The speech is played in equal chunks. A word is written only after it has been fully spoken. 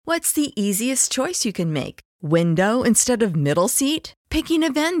What's the easiest choice you can make? Window instead of middle seat? Picking a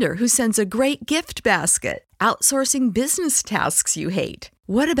vendor who sends a great gift basket? Outsourcing business tasks you hate?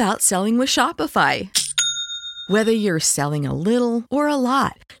 What about selling with Shopify? Whether you're selling a little or a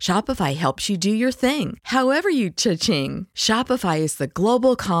lot, Shopify helps you do your thing, however you cha-ching. Shopify is the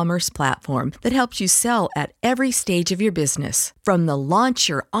global commerce platform that helps you sell at every stage of your business. From the launch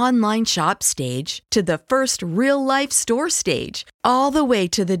your online shop stage to the first real-life store stage, all the way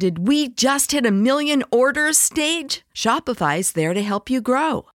to the did we just hit a million orders stage. Shopify's there to help you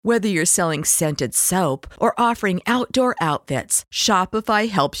grow. Whether you're selling scented soap or offering outdoor outfits, Shopify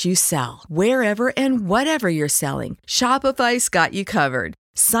helps you sell. Wherever and whatever you're selling, Shopify's got you covered.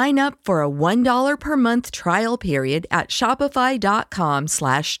 Sign up for a $1 per month trial period at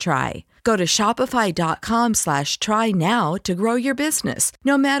shopify.com/try. Go to shopify.com/try now to grow your business,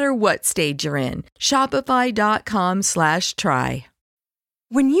 no matter what stage you're in. Shopify.com/try.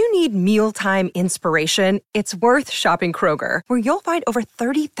 When you need mealtime inspiration, it's worth shopping Kroger, where you'll find over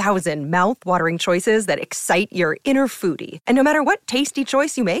 30,000 mouth-watering choices that excite your inner foodie. And no matter what tasty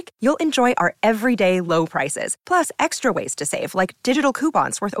choice you make, you'll enjoy our everyday low prices, plus extra ways to save, like digital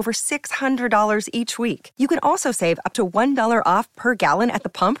coupons worth over $600 each week. You can also save up to $1 off per gallon at the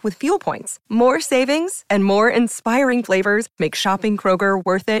pump with fuel points. More savings and more inspiring flavors make shopping Kroger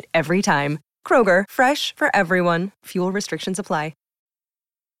worth it every time. Kroger, fresh for everyone. Fuel restrictions apply.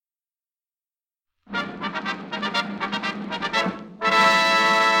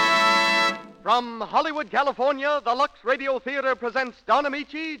 From Hollywood, California, the Lux Radio Theater presents Don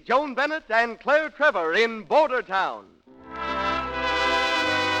Amici, Joan Bennett, and Claire Trevor in Border Town.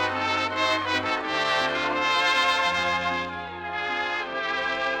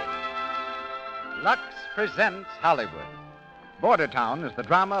 Lux presents Hollywood. Border Town is the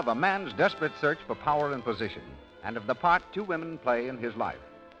drama of a man's desperate search for power and position, and of the part two women play in his life.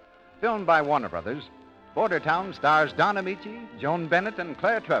 Filmed by Warner Brothers, Border Town stars Don Amici, Joan Bennett, and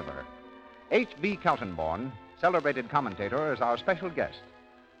Claire Trevor. H.B. Kaltenborn, celebrated commentator, is our special guest.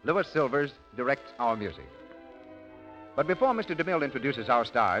 Louis Silvers directs our music. But before Mr. DeMille introduces our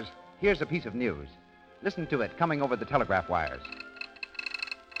stars, here's a piece of news. Listen to it coming over the telegraph wires.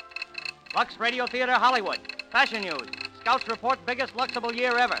 Lux Radio Theater, Hollywood. Fashion news. Scouts report biggest Luxable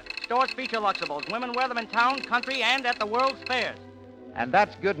year ever. Stores feature Luxables. Women wear them in town, country, and at the world's fairs. And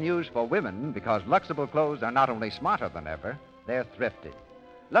that's good news for women, because Luxable clothes are not only smarter than ever, they're thrifty.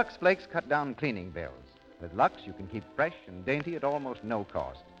 Lux Flakes cut down cleaning bills. With Lux, you can keep fresh and dainty at almost no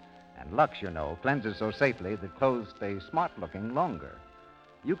cost. And Lux, you know, cleanses so safely that clothes stay smart-looking longer.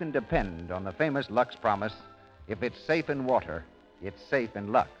 You can depend on the famous Lux promise, if it's safe in water, it's safe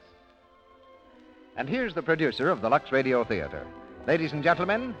in Lux. And here's the producer of the Lux Radio Theater. Ladies and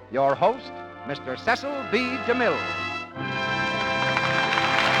gentlemen, your host, Mr. Cecil B. DeMille.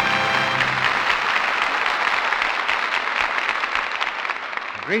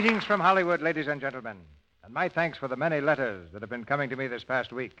 Greetings from Hollywood, ladies and gentlemen, and my thanks for the many letters that have been coming to me this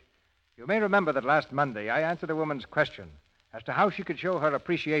past week. You may remember that last Monday I answered a woman's question as to how she could show her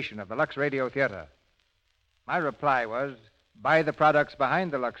appreciation of the Lux Radio Theater. My reply was, buy the products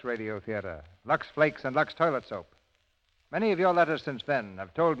behind the Lux Radio Theater, Lux Flakes and Lux Toilet Soap. Many of your letters since then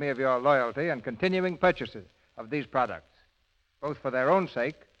have told me of your loyalty and continuing purchases of these products. Both for their own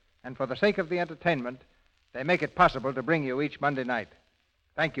sake and for the sake of the entertainment, they make it possible to bring you each Monday night.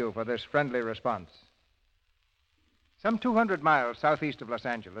 Thank you for this friendly response. Some 200 miles southeast of Los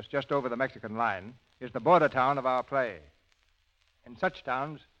Angeles, just over the Mexican line, is the border town of our play. In such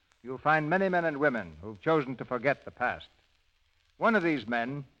towns, you'll find many men and women who've chosen to forget the past. One of these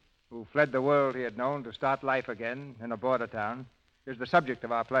men, who fled the world he had known to start life again in a border town, is the subject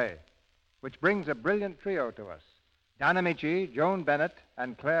of our play, which brings a brilliant trio to us: Don Amici, Joan Bennett,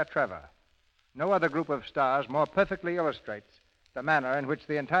 and Claire Trevor. No other group of stars more perfectly illustrates the manner in which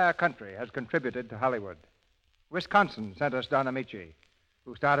the entire country has contributed to Hollywood. Wisconsin sent us Don Amici,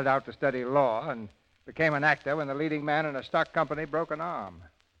 who started out to study law and became an actor when the leading man in a stock company broke an arm.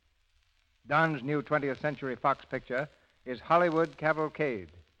 Don's new 20th Century Fox picture is Hollywood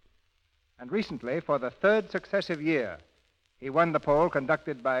Cavalcade. And recently, for the third successive year, he won the poll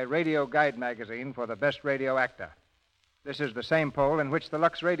conducted by Radio Guide magazine for the best radio actor. This is the same poll in which the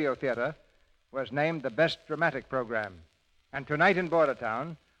Lux Radio Theater was named the best dramatic program. And tonight in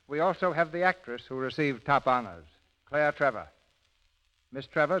Bordertown, we also have the actress who received top honors, Claire Trevor. Miss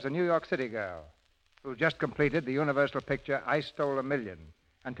Trevor's a New York City girl who just completed the Universal picture I Stole a Million,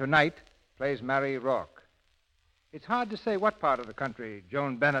 and tonight plays Mary Rourke. It's hard to say what part of the country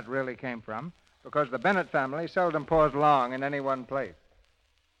Joan Bennett really came from, because the Bennett family seldom paused long in any one place.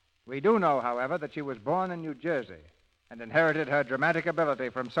 We do know, however, that she was born in New Jersey and inherited her dramatic ability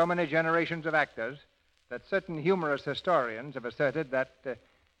from so many generations of actors that certain humorous historians have asserted that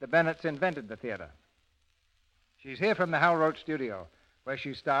the Bennetts invented the theater. She's here from the Hal Roach studio, where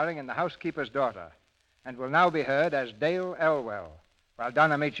she's starring in The Housekeeper's Daughter, and will now be heard as Dale Elwell, while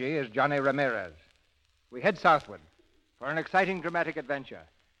Don Amici is Johnny Ramirez. We head southward for an exciting dramatic adventure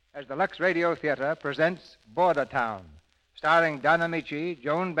as the Lux Radio Theater presents Border Town, starring Don Amici,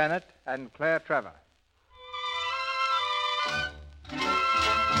 Joan Bennett, and Claire Trevor.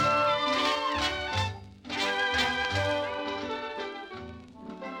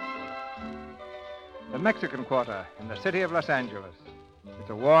 The Mexican Quarter in the city of Los Angeles. It's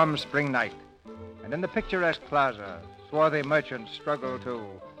a warm spring night, and in the picturesque plaza, swarthy merchants struggle to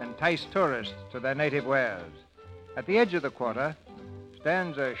entice tourists to their native wares. At the edge of the quarter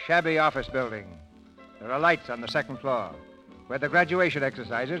stands a shabby office building. There are lights on the second floor, where the graduation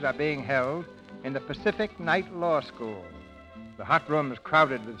exercises are being held in the Pacific Night Law School. The hot room is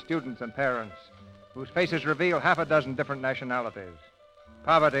crowded with students and parents, whose faces reveal half a dozen different nationalities.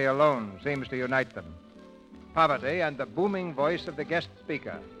 Poverty alone seems to unite them. Poverty and the booming voice of the guest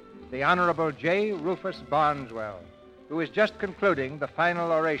speaker, the Honorable J. Rufus Barneswell, who is just concluding the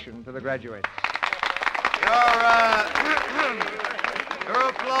final oration to the graduates. Your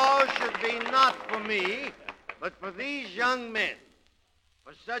applause should be not for me, but for these young men.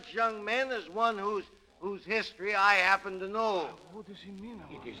 For such young men as one whose history I happen to know. What does he mean?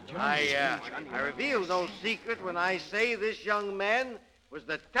 It is Johnny. I reveal no secret when I say this young man was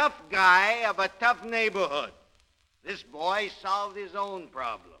the tough guy of a tough neighborhood. This boy solved his own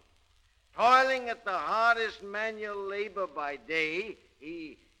problem. Toiling at the hardest manual labor by day,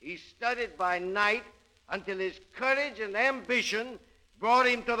 he studied by night until his courage and ambition brought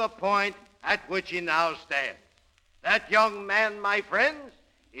him to the point at which he now stands. That young man, my friends,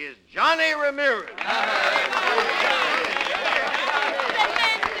 is Johnny Ramirez.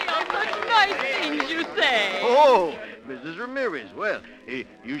 Such nice things you say. Oh, Mrs. Ramirez, well,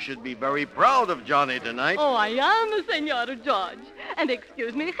 you should be very proud of Johnny tonight. Oh, I am, Senor George. And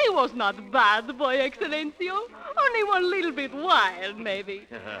excuse me, he was not bad, boy, Excellencio. Only one little bit wild, maybe.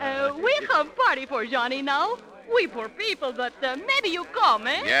 We have party for Johnny now. We poor people, but maybe you come,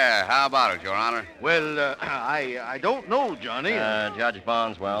 eh? Yeah, how about it, Your Honor? Well, I don't know, Johnny. Judge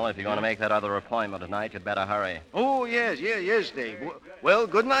Barneswell, if you're going to make that other appointment tonight, you'd better hurry. Oh, yes, Dave. Well,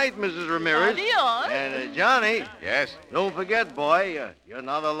 good night, Mrs. Ramirez. Adios. And, Johnny. Yes? Don't forget, boy, you're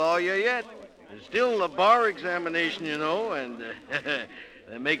not a lawyer yet. There's still a bar examination, you know, and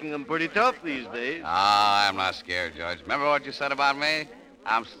they're making them pretty tough these days. Ah, I'm not scared, Judge. Remember what you said about me?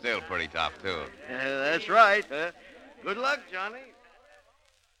 I'm still pretty tough, too. That's right. Good luck, Johnny.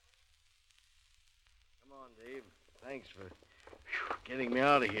 Come on, Dave. Thanks for getting me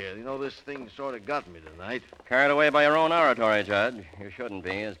out of here. You know, this thing sort of got me tonight. Carried away by your own oratory, Judge. You shouldn't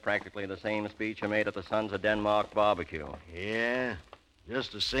be. It's practically the same speech you made at the Sons of Denmark barbecue. Yeah,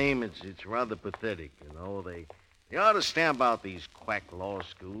 just the same, it's rather pathetic, you know. They ought to stamp out these quack law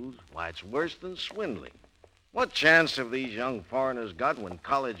schools. Why, it's worse than swindling. What chance have these young foreigners got when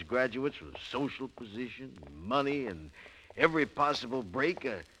college graduates with social position, money, and every possible break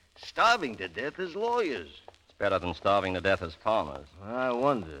are starving to death as lawyers? It's better than starving to death as farmers. I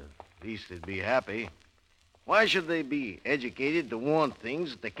wonder. At least they'd be happy. Why should they be educated to want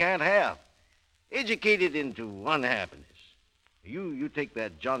things that they can't have? Educated into unhappiness. You take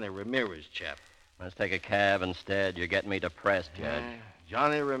that Johnny Ramirez chap. Let's take a cab instead. You're getting me depressed, Judge.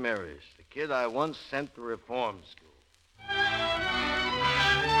 Johnny Ramirez, the kid I once sent to reform school.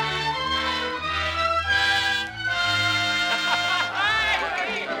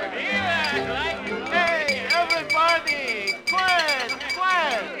 Hey, everybody! Quiet!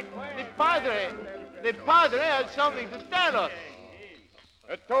 The padre has something to tell us.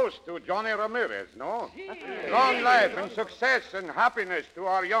 A toast to Johnny Ramirez, no? Long life and success and happiness to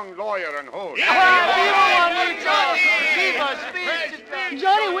our young lawyer and host.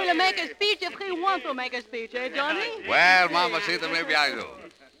 Johnny will make a speech if he wants to make a speech, eh, Johnny? Well, Mamacita, maybe I do.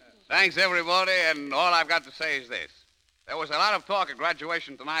 Thanks, everybody, and all I've got to say is this. There was a lot of talk at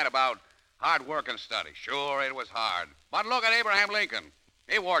graduation tonight about hard work and study. Sure, it was hard. But look at Abraham Lincoln.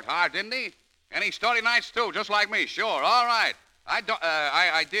 He worked hard, didn't he? And he studied nights, too, just like me. Sure, all right. I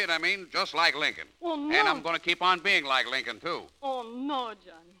did, just like Lincoln. Oh, no. And I'm going to keep on being like Lincoln, too. Oh, no,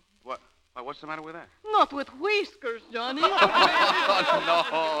 Johnny. What's the matter with that? Not with whiskers, Johnny.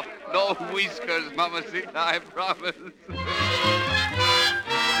 Oh, no whiskers, Mamacita, I promise.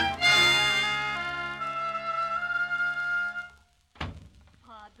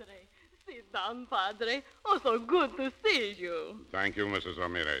 Padre, sit down, Padre. Oh, so good to see you. Thank you, Mrs.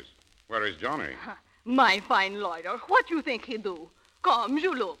 Ramirez. Where is Johnny? My fine lawyer, what you think he do? Come,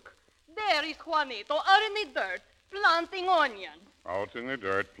 you look. There is Juanito out in the dirt planting onions. Out in the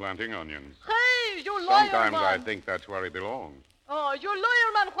dirt planting onions. Hey, you lawyer Sometimes I man. think that's where he belongs. Oh, you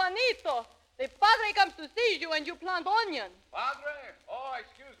lawyer man, Juanito. The padre comes to see you and you plant onions. Padre? Oh,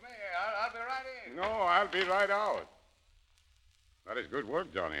 excuse me. I'll be right in. No, I'll be right out. That is good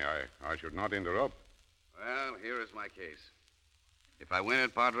work, Johnny. I should not interrupt. Well, here is my case. If I win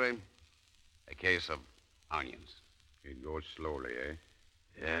it, Padre, a case of onions. It goes slowly, eh?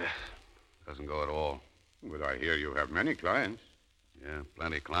 Yeah, doesn't go at all. But I hear you have many clients. Yeah,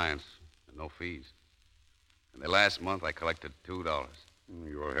 plenty of clients and no fees. In the last month, I collected $2.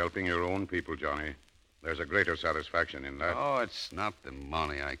 You are helping your own people, Johnny. There's a greater satisfaction in that. Oh, it's not the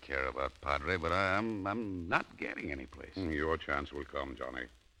money I care about, Padre, but I'm not getting any place. Your chance will come, Johnny.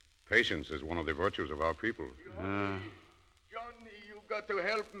 Patience is one of the virtues of our people. Johnny, you got to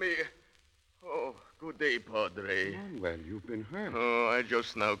help me. Oh, good day, Padre. Well, you've been hurt. Oh, I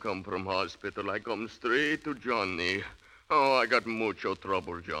just now come from hospital. I come straight to Johnny. Oh, I got mucho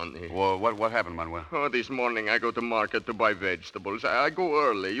trouble, Johnny. Well, what happened, Manuel? Oh, this morning I go to market to buy vegetables. I go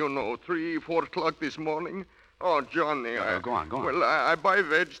early, 3, 4 o'clock this morning. Oh, Johnny. Go on. Well, I buy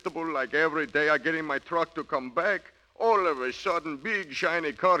vegetable like every day. I get in my truck to come back. All of a sudden, big,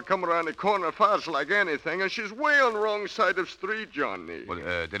 shiny car come around the corner fast like anything, and she's way on the wrong side of the street, Johnny. Well,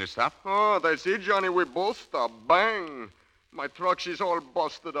 did it stop? Oh, that's it, Johnny. We both stopped. Bang. My truck, she's all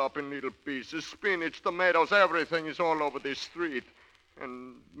busted up in little pieces. Spinach, tomatoes, everything is all over the street.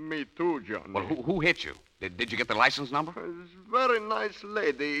 And me too, Johnny. Well, who hit you? Did you get the license number? It's a very nice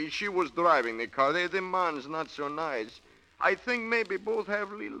lady. She was driving the car. The man's not so nice. I think maybe both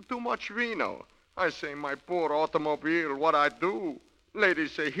have a little too much vino. I say, my poor automobile, what I do? Lady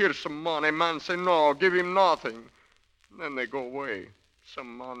say, here's some money. Man say, no, give him nothing. Then they go away.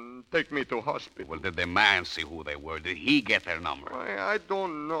 Someone take me to hospital. Well, did the man see who they were? Did he get their number? I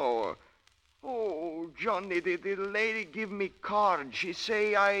don't know. Oh, Johnny, the lady give me card. She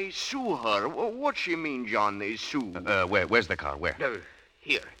say I sue her. What she mean, Johnny, sue? Where's the car? Where?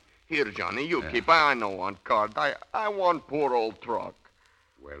 Here, Johnny, you keep. I know one card. I want poor old truck.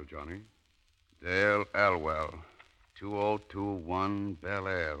 Well, Johnny? Dale Elwell, 2021 Bel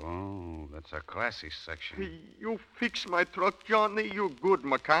Air. Oh, that's a classy section. You fix my truck, Johnny. You good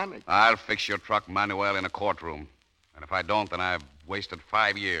mechanic. I'll fix your truck, Manuel, in a courtroom. And if I don't, then I've wasted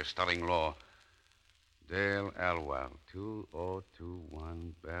 5 years studying law. Dale Elwell,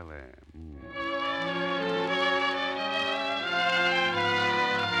 2021 Bel Air.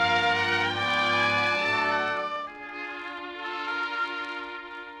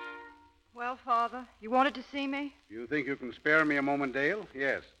 Well, Father, you wanted to see me? You think you can spare me a moment, Dale?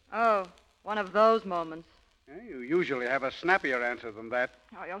 Yes. Oh, one of those moments. You usually have a snappier answer than that.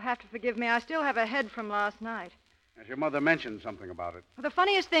 Oh, you'll have to forgive me. I still have a head from last night. As your mother mentioned something about it. Well, the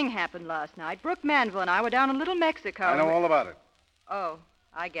funniest thing happened last night. Brooke Manville and I were down in Little Mexico. I know all about it. Oh,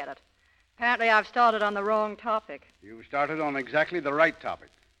 I get it. Apparently I've started on the wrong topic. You started on exactly the right topic.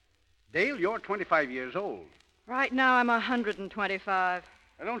 Dale, you're 25 years old. Right now I'm 125.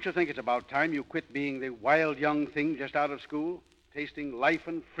 Now, don't you think it's about time you quit being the wild young thing just out of school? Tasting life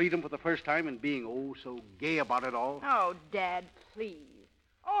and freedom for the first time and being, oh, so gay about it all? Oh, Dad, please.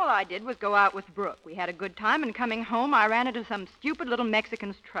 All I did was go out with Brooke. We had a good time, and coming home, I ran into some stupid little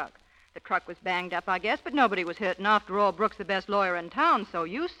Mexican's truck. The truck was banged up, I guess, but nobody was hurt. And after all, Brooke's the best lawyer in town, so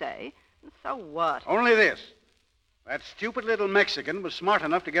you say. So what? Only this. That stupid little Mexican was smart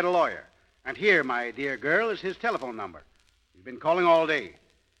enough to get a lawyer. And here, my dear girl, is his telephone number. He's been calling all day.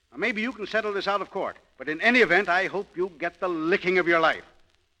 Now, maybe you can settle this out of court. But in any event, I hope you get the licking of your life.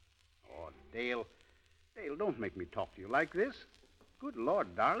 Oh, Dale. Dale, don't make me talk to you like this. Good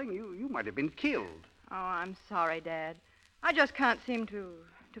Lord, darling, you might have been killed. Oh, I'm sorry, Dad. I just can't seem to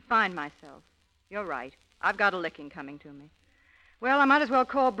find myself. You're right. I've got a licking coming to me. Well, I might as well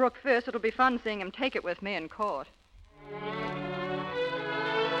call Brooke first. It'll be fun seeing him take it with me in court.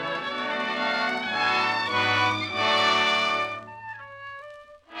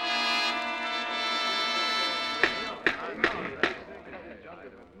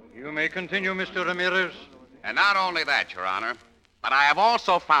 You may continue, Mr. Ramirez. And not only that, Your Honor, but I have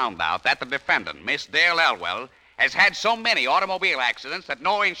also found out that the defendant, Miss Dale Elwell, has had so many automobile accidents that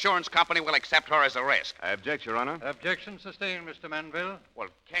no insurance company will accept her as a risk. I object, Your Honor. Objection sustained, Mr. Manville. Well,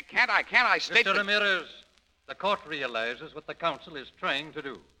 can't I state... Mr. Ramirez, the court realizes what the counsel is trying to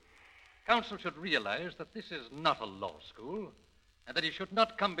do. Counsel should realize that this is not a law school, and that he should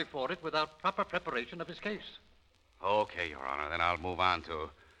not come before it without proper preparation of his case. Okay, Your Honor, then I'll move on to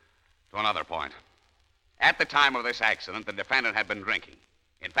another point. At the time of this accident, the defendant had been drinking.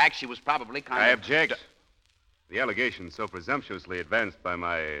 In fact, she was probably kind I of... object. The allegation so presumptuously advanced by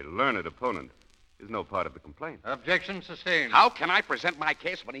my learned opponent is no part of the complaint. Objection sustained. How can I present my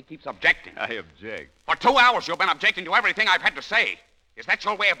case when he keeps objecting? I object. For 2 hours, you've been objecting to everything I've had to say. Is that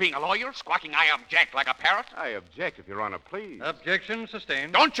your way of being a lawyer? Squawking, I object, like a parrot? I object, if Your Honor, please. Objection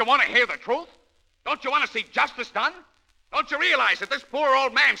sustained. Don't you want to hear the truth? Don't you want to see justice done? Don't you realize that this poor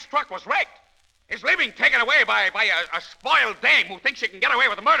old man's truck was wrecked? His living taken away by a spoiled dame who thinks she can get away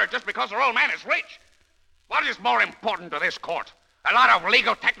with murder just because her old man is rich? What is more important to this court? A lot of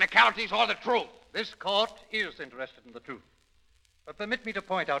legal technicalities or the truth? This court is interested in the truth. But permit me to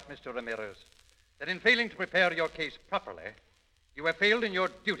point out, Mr. Ramirez, that in failing to prepare your case properly, you have failed in your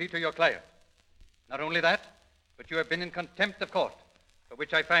duty to your client. Not only that, but you have been in contempt of court, for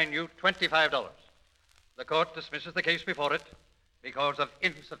which I fine you $25. The court dismisses the case before it because of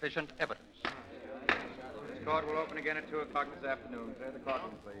insufficient evidence. This court will open again at 2 o'clock this afternoon. Clear the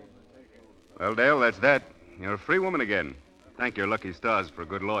courtroom, please. Well, Dale, that's that. You're a free woman again. Thank your lucky stars for a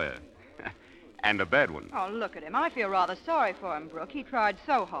good lawyer. And a bad one. Oh, look at him. I feel rather sorry for him, Brooke. He tried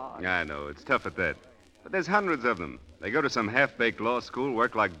so hard. I know. It's tough at that. But there's hundreds of them. They go to some half-baked law school,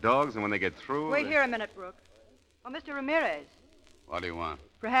 work like dogs, and when they get through... Wait here a minute, Brooke. Oh, Mr. Ramirez, What do you want?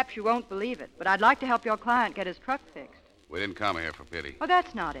 perhaps you won't believe it, but I'd like to help your client get his truck fixed. We didn't come here for pity. Oh,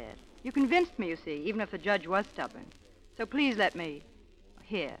 that's not it. You convinced me, you see, even if the judge was stubborn. So please let me...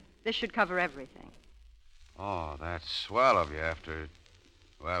 Here. This should cover everything. Oh, that's swell of you after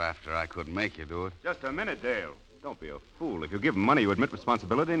I couldn't make you do it. Just a minute, Dale. Don't be a fool. If you give him money, you admit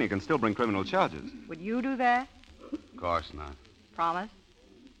responsibility, and you can still bring criminal charges. Would you do that? Of course not. Promise?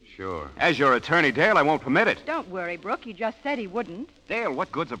 Sure. As your attorney, Dale, I won't permit it. Don't worry, Brooke. He just said he wouldn't. Dale,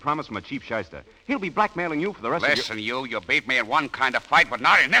 what good's a promise from a cheap shyster? He'll be blackmailing you for the rest Listen, you beat me in one kind of fight, but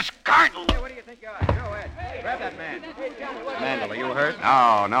not in this kind. Hey, what do you think you are? Go ahead. Grab that man. Mandel, are you hurt?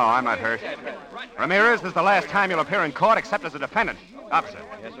 No, I'm not hurt. Ramirez, this is the last time you'll appear in court except as a defendant. Officer.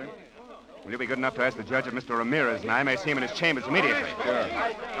 Yes, sir? Will you be good enough to ask the judge if Mr. Ramirez and I may see him in his chambers immediately? Sure.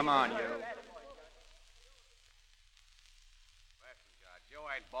 Come on, you. You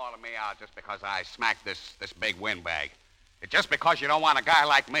ain't bawling me out just because I smacked this big windbag. It's just because you don't want a guy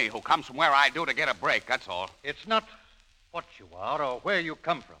like me who comes from where I do to get a break, that's all. It's not what you are or where you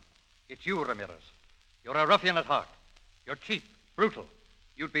come from. It's you, Ramirez. You're a ruffian at heart. You're cheap, brutal.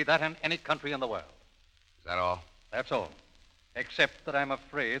 You'd be that in any country in the world. Is that all? That's all. Except that I'm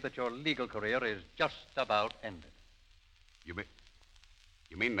afraid that your legal career is just about ended. You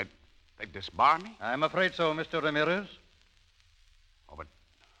mean that they disbar me? I'm afraid so, Mr. Ramirez. Oh, but,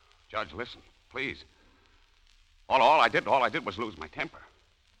 Judge, listen, please. All I did was lose my temper.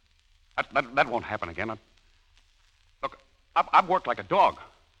 That won't happen again. Look, I've worked like a dog.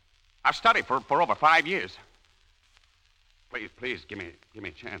 I've studied for over 5 years. Please, give me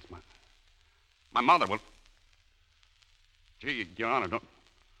a chance. My mother will... Gee, Your Honor,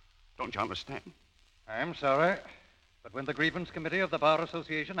 don't you understand? I'm sorry, but when the grievance committee of the Bar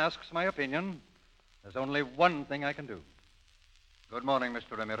Association asks my opinion, there's only one thing I can do. Good morning,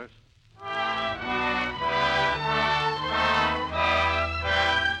 Mr. Ramirez.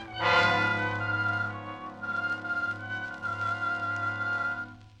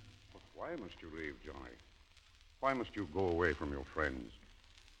 Why must you leave, Johnny? Why must you go away from your friends?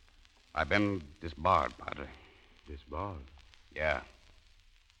 I've been disbarred, Padre. Disbarred? Yeah.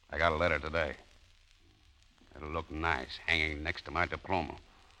 I got a letter today. It'll look nice, hanging next to my diploma.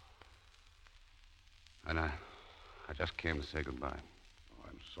 And I just came to say goodbye. Oh,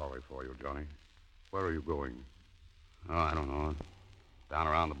 I'm sorry for you, Johnny. Where are you going? Oh, I don't know. Down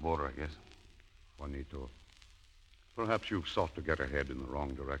around the border, I guess. Juanito, perhaps you've sought to get ahead in the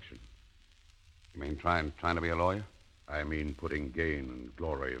wrong direction. You mean trying to be a lawyer? I mean putting gain and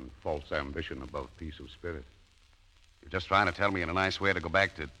glory and false ambition above peace of spirit. You're just trying to tell me in a nice way to go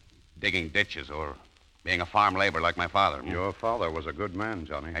back to digging ditches or being a farm laborer like my father. Your father was a good man,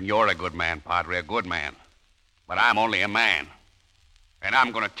 Johnny. And you're a good man, Padre, a good man. But I'm only a man. And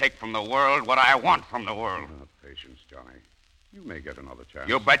I'm going to take from the world what I want from the world. Patience, Johnny. You may get another chance.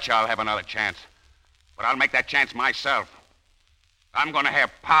 You betcha I'll have another chance. But I'll make that chance myself. I'm going to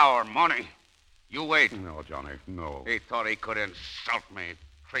have power, money. You wait. No, Johnny, no. He thought he could insult me,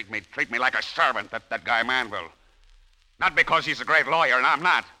 treat me like a servant, that guy Manville. Not because he's a great lawyer, and I'm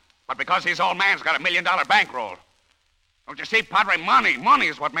not, but because his old man's got $1 million bankroll. Don't you see, Padre? Money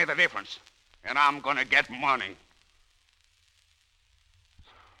is what made the difference. And I'm going to get money.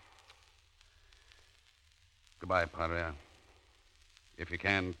 Goodbye, Padre. If you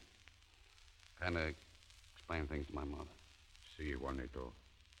can, kind of explain things to my mother. Si, Juanito.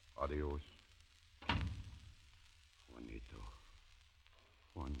 Adios. Juanito.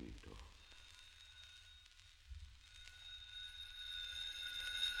 Juanito.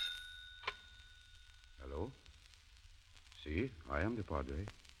 Hello? Si, I am the padre.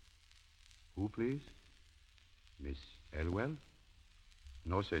 Who, please? Miss Elwell?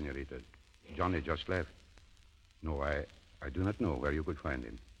 No, senorita. Johnny just left. No, I do not know where you could find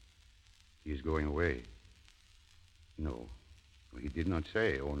him. He is going away. No, he did not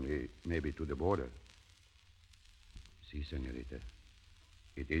say, only maybe to the border. Si, senorita.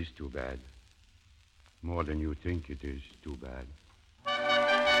 It is too bad. More than you think it is too bad.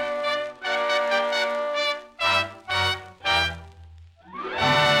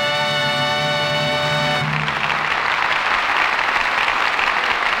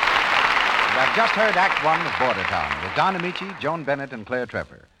 Just heard Act One of Border Town with Don Amici, Joan Bennett, and Claire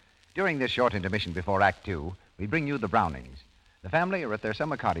Trevor. During this short intermission before Act Two, we bring you the Brownings. The family are at their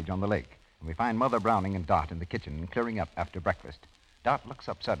summer cottage on the lake, and we find Mother Browning and Dot in the kitchen clearing up after breakfast. Dot looks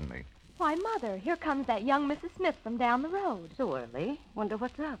up suddenly. Why, Mother, here comes that young Mrs. Smith from down the road. So early? Wonder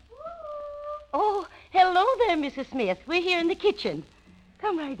what's up. Oh, hello there, Mrs. Smith. We're here in the kitchen.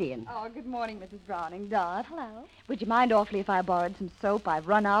 Come right in. Oh, good morning, Mrs. Browning. Dot. Hello. Would you mind awfully if I borrowed some soap? I've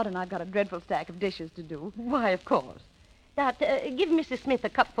run out, and I've got a dreadful stack of dishes to do. Why, of course. Dot, give Mrs. Smith a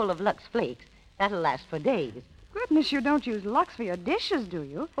cupful of Lux Flakes. That'll last for days. Goodness, you don't use Lux for your dishes, do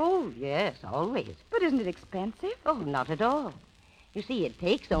you? Oh, yes, always. But isn't it expensive? Oh, not at all. You see, it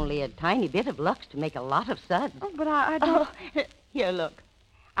takes only a tiny bit of Lux to make a lot of suds. Oh, but I don't... Oh, here, look.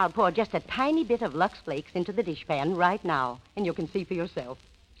 I'll pour just a tiny bit of Lux Flakes into the dishpan right now, and you can see for yourself.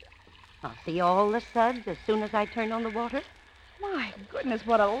 Now, see all the suds as soon as I turn on the water? My goodness,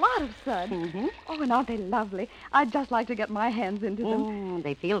 what a lot of suds. Mm-hmm. Oh, and aren't they lovely? I'd just like to get my hands into them.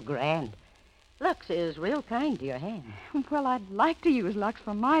 They feel grand. Lux is real kind to your hands. Well, I'd like to use Lux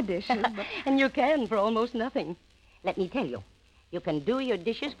for my dishes, but... And you can for almost nothing. Let me tell you, you can do your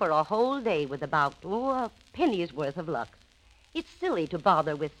dishes for a whole day with about, a penny's worth of Lux. It's silly to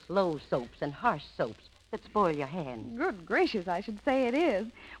bother with slow soaps and harsh soaps that spoil your hands. Good gracious, I should say it is.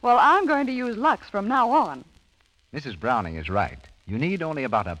 Well, I'm going to use Lux from now on. Mrs. Browning is right. You need only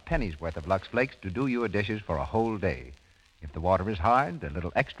about a penny's worth of Lux Flakes to do your dishes for a whole day. If the water is hard, a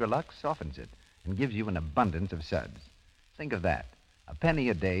little extra Lux softens it and gives you an abundance of suds. Think of that. A penny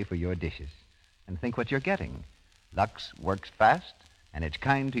a day for your dishes. And think what you're getting. Lux works fast, and it's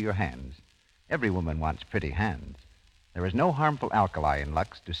kind to your hands. Every woman wants pretty hands. There is no harmful alkali in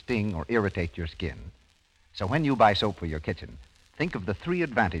Lux to sting or irritate your skin. So when you buy soap for your kitchen, think of the 3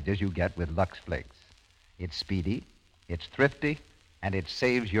 advantages you get with Lux Flakes. It's speedy, it's thrifty, and it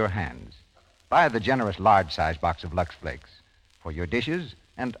saves your hands. Buy the generous large-size box of Lux Flakes for your dishes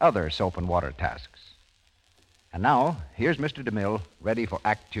and other soap and water tasks. And now, here's Mr. DeMille, ready for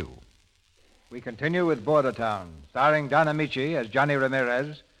Act Two. We continue with Border Town, starring Don Amici as Johnny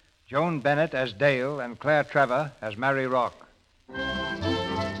Ramirez, Joan Bennett as Dale, and Claire Trevor as Mary Rock.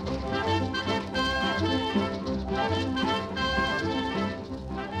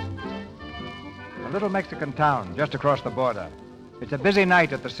 A little Mexican town just across the border. It's a busy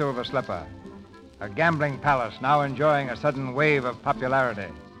night at the Silver Slipper, a gambling palace now enjoying a sudden wave of popularity.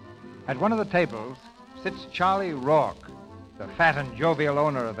 At one of the tables sits Charlie Rourke, the fat and jovial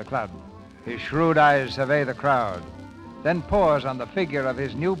owner of the club. His shrewd eyes survey the crowd, then pause on the figure of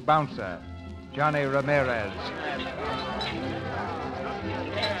his new bouncer, Johnny Ramirez.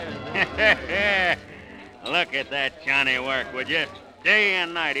 Look at that Johnny work, would you? Day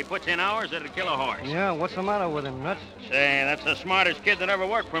and night, he puts in hours that'd kill a horse. Yeah, what's the matter with him, Nuts? Say, that's the smartest kid that ever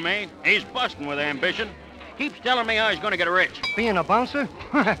worked for me. He's busting with ambition. Keeps telling me how he's going to get rich. Being a bouncer?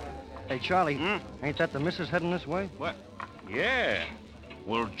 Hey, Charlie, ain't that the missus heading this way? What? Yeah.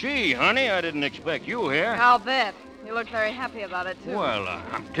 Well, gee, honey, I didn't expect you here. I'll bet. You look very happy about it, too. Well,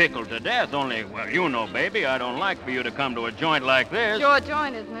 I'm tickled to death, only, well, you know, baby, I don't like for you to come to a joint like this. Sure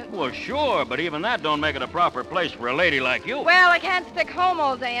joint, isn't it? Well, sure, but even that don't make it a proper place for a lady like you. Well, I can't stick home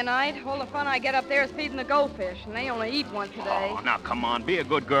all day and night. All the fun I get up there is feeding the goldfish, and they only eat once a day. Oh, now, come on, be a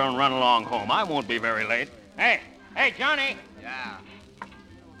good girl and run along home. I won't be very late. Hey, Johnny. Yeah.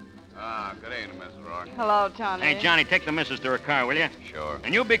 Good evening, Mrs. Rourke. Hello, Johnny. Hey, Johnny, take the missus to her car, will you? Sure.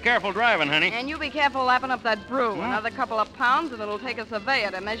 And you be careful driving, honey. And you be careful lapping up that brew. Another couple of pounds, and it'll take a surveyor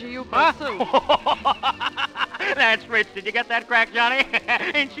to measure you for a suit. That's rich. Did you get that crack, Johnny?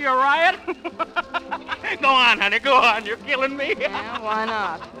 Ain't she a riot? Go on, honey, go on. You're killing me. Yeah, why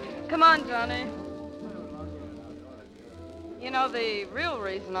not? Come on, Johnny. You know, the real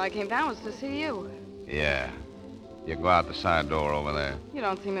reason I came down was to see you. Yeah. You go out the side door over there. You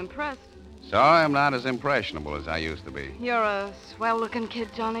don't seem impressed. Sorry I'm not as impressionable as I used to be. You're a swell-looking kid,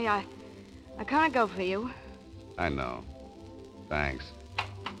 Johnny. I kind of go for you. I know. Thanks.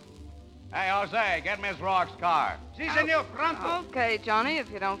 Hey, Jose, get Miss Rourke's car. Si, senor, pronto. Okay, Johnny,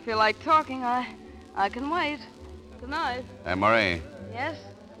 if you don't feel like talking, I can wait. Good night. Hey, Marie. Yes?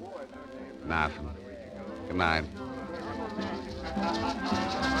 Nothing. Good night.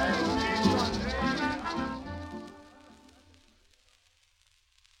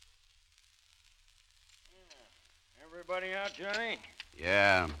 Everybody out, Johnny?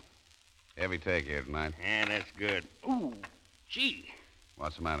 Yeah. Heavy take here tonight. Yeah, that's good. Ooh, gee.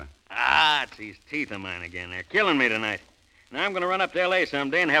 What's the matter? Ah, it's these teeth of mine again. They're killing me tonight. Now I'm going to run up to L.A.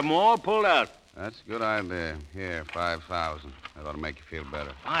 someday and have them all pulled out. That's a good idea. Here, 5,000. That ought to make you feel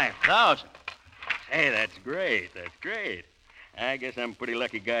better. 5,000? Hey, that's great. That's great. I guess I'm a pretty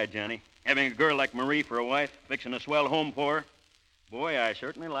lucky guy, Johnny. Having a girl like Marie for a wife, fixing a swell home for her. Boy, I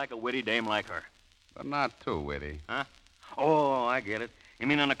certainly like a witty dame like her. But not too witty. Huh? Oh, I get it. You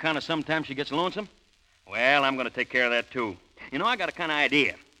mean on account of sometimes she gets lonesome? Well, I'm going to take care of that, too. You know, I got a kind of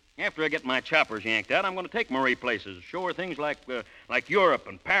idea. After I get my choppers yanked out, I'm going to take Marie places, show her things like Europe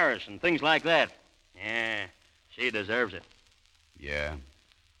and Paris and things like that. Yeah, she deserves it. Yeah.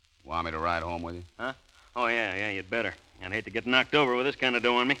 Want me to ride home with you? Huh? Oh, yeah, you'd better. I'd hate to get knocked over with this kind of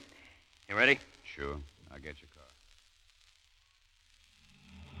dough on me. You ready? Sure. I'll get your car.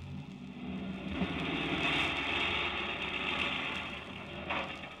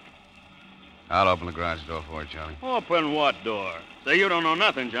 I'll open the garage door for you, Charlie. Open what door? So you don't know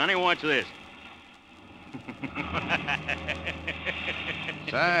nothing, Johnny. Watch this.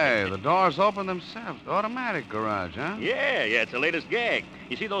 Say, the doors open themselves. Automatic garage, huh? Yeah, it's the latest gag.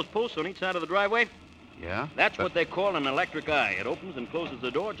 You see those posts on each side of the driveway? Yeah? That's what they call an electric eye. It opens and closes the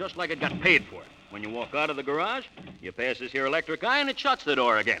door just like it got paid for it. When you walk out of the garage, you pass this here electric eye and it shuts the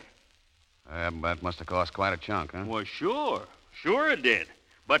door again. That must have cost quite a chunk, huh? Well, sure. Sure it did.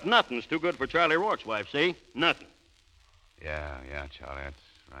 But nothing's too good for Charlie Rourke's wife, see? Nothing. Yeah, Charlie, that's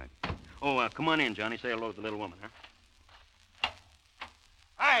right. Oh, come on in, Johnny. Say hello to the little woman, huh?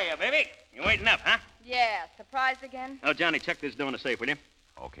 Hiya, baby. You waiting up, huh? Yeah, surprised again? Oh, Johnny, check this door in the safe, will you?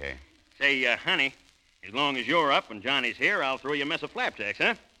 Okay. Say, honey, as long as you're up and Johnny's here, I'll throw you a mess of flapjacks,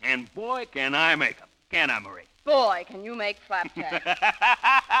 huh? And boy, can I make 'em. Can I, Marie? Boy, can you make flapjacks.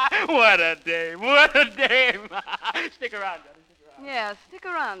 What a dame. What a dame. Stick around, Johnny. Yeah, stick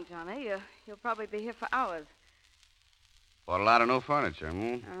around, Johnny. You'll probably be here for hours. Bought a lot of new furniture,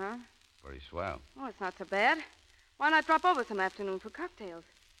 Uh-huh. Pretty swell. Oh, it's not so bad. Why not drop over some afternoon for cocktails?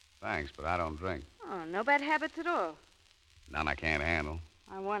 Thanks, but I don't drink. Oh, no bad habits at all. None I can't handle.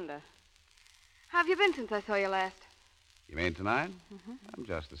 I wonder. How have you been since I saw you last? You mean tonight? Mm-hmm. I'm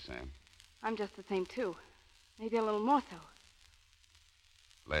just the same. I'm just the same, too. Maybe a little more so.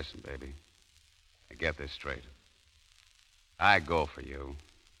 Listen, baby. I get this straight. I go for you.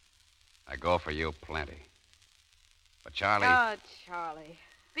 I go for you plenty. But Charlie... Oh, Charlie.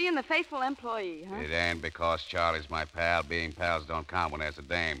 Being the faithful employee, huh? It ain't because Charlie's my pal. Being pals don't count when there's a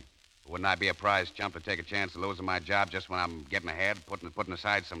dame. Wouldn't I be a prize chump to take a chance of losing my job just when I'm getting ahead, putting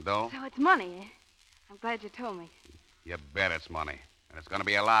aside some dough? So it's money, eh? I'm glad you told me. You bet it's money. And it's going to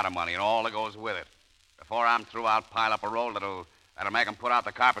be a lot of money and all that goes with it. Before I'm through, I'll pile up a roll that'll make 'em put out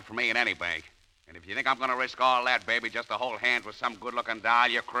the carpet for me in any bank. And if you think I'm going to risk all that, baby, just to hold hands with some good-looking doll,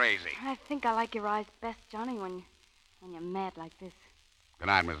 you're crazy. I think I like your eyes best, Johnny, when you're mad like this. Good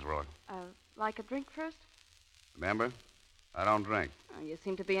night, Miss Rourke. Like a drink first? Remember, I don't drink. Oh, you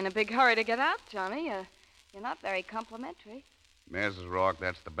seem to be in a big hurry to get out, Johnny. You're not very complimentary. Mrs. Rourke,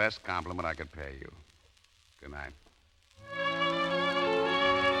 that's the best compliment I could pay you. Good night.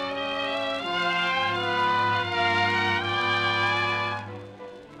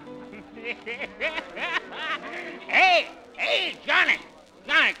 Hey, Johnny.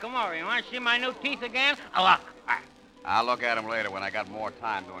 Johnny, come over. You want to see my new teeth again? Oh, look. I'll look at them later when I got more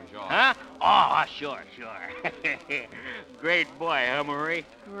time to enjoy. Huh? Oh, sure. Great boy, huh, Marie?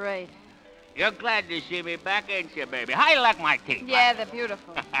 Great. You're glad to see me back, ain't you, baby? How you like my teeth? Yeah, they're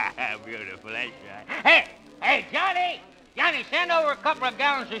beautiful. Beautiful, that's right. Hey, Johnny! Johnny, send over a couple of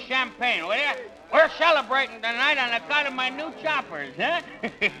gallons of champagne, will you? We're celebrating tonight on account of my new choppers, huh?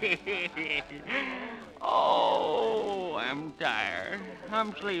 Oh, I'm tired.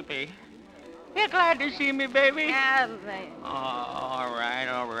 I'm sleepy. You glad to see me, baby? Yeah, Oh, all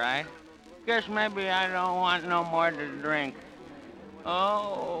right. Guess maybe I don't want no more to drink.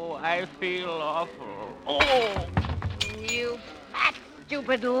 Oh, I feel awful. Oh! You fat,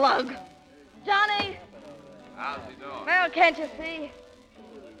 stupid lug. Johnny! How's he doing? Well, can't you see?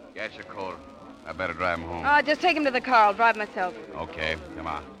 Get your coat. I better drive him home. Oh, just take him to the car. I'll drive myself. Okay, come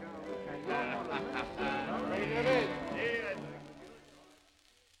on.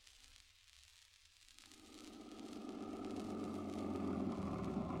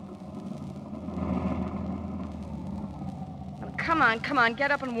 Come on,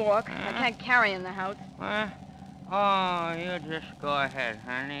 get up and walk. I can't carry in the house. Oh, you just go ahead,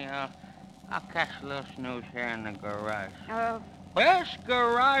 honey. I'll catch a little snooze here in the garage. Best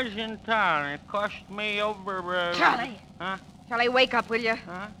garage in town. It cost me over... Charlie! Huh? Charlie, wake up, will you?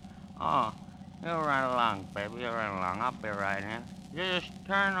 Huh? Oh, you run along, baby. You run along. I'll be right in. Just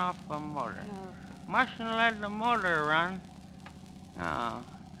turn off the motor. Mustn't let the motor run. No,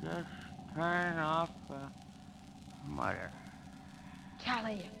 just turn off the motor.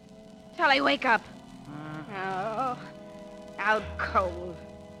 Charlie, wake up. Oh, out cold.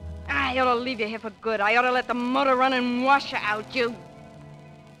 I ought to leave you here for good. I ought to let the motor run and wash you out, you.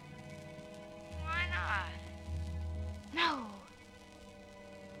 Why not? No.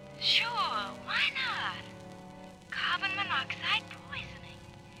 Sure, why not? Carbon monoxide poisoning.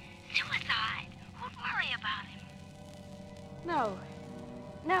 Suicide. Who'd worry about him? No.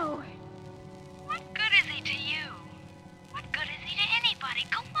 What good is he to you? What good is he to anybody?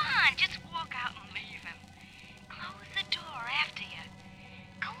 Go on, just walk out and leave him. Close the door after you.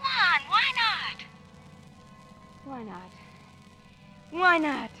 Go on, why not? Why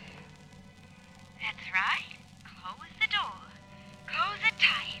not? That's right. Close the door. Close it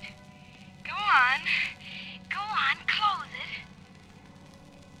tight. Go on, close it.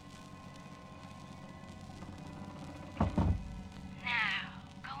 Now,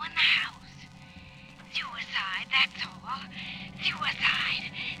 go in the house. Suicide, that's all.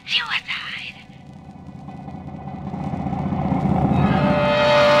 Suicide.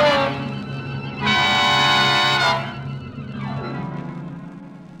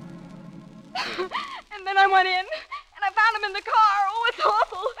 And then I went in, and I found him in the car. Oh, it's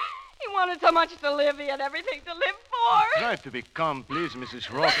awful. He wanted so much to live. He had everything to live for. Try to be calm, please, Mrs.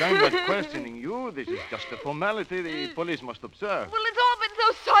 Rock. I'm not questioning you. This is just a formality the police must observe. Well, it's all been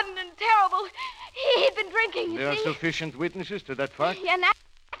so sudden and terrible. He'd been drinking, you There are see. sufficient witnesses to that fact? Yeah,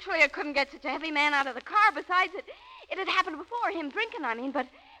 naturally I couldn't get such a heavy man out of the car. Besides, it had happened before, him drinking, I mean. But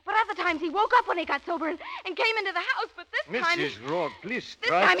other times he woke up when he got sober and came into the house. But this time... Mrs. Rock, please This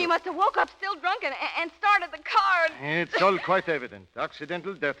try time to... he must have woke up still drunk and started the car. It's all quite evident.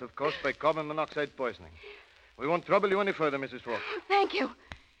 Accidental death, of course, by carbon monoxide poisoning. We won't trouble you any further, Mrs. Rock. Thank you.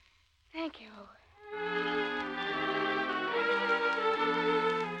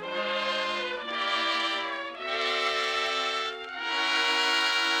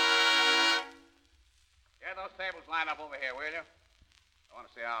 Get those tables lined up over here, will you? I want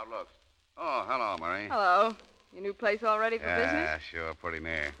to see how it looks. Oh, hello, Marie. Hello. Your new place all ready for business? Yeah, sure, pretty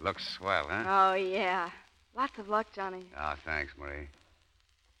near. Looks swell, huh? Oh, yeah. Lots of luck, Johnny. Oh, thanks, Marie.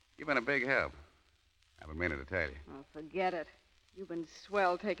 You've been a big help. I've been meaning to tell you. Oh, forget it. You've been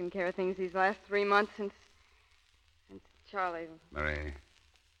swell taking care of things these last 3 months since Charlie... Marie,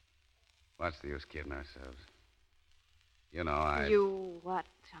 what's the use kidding ourselves? You know, You what,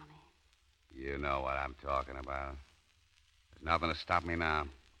 Johnny? You know what I'm talking about. There's nothing to stop me now.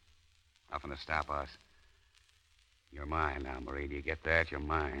 Nothing to stop us. You're mine now, Marie. Do you get that? You're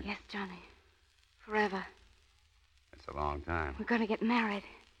mine. Yes, Johnny. Forever. That's a long time. We're going to get married.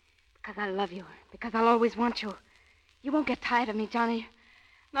 Because I love you. Because I'll always want you. You won't get tired of me, Johnny.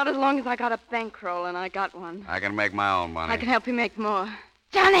 Not as long as I got a bankroll, and I got one. I can make my own money. I can help you make more.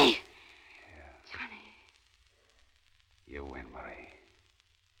 Johnny! You win, Marie.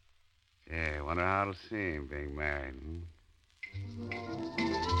 Gee, I wonder how it'll seem being married.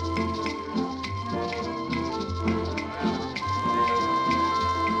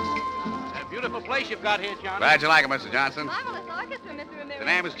 A beautiful place you've got here, Johnny. Glad you like it, Mr. Johnson. Marvelous orchestra, Mr. Ramirez. The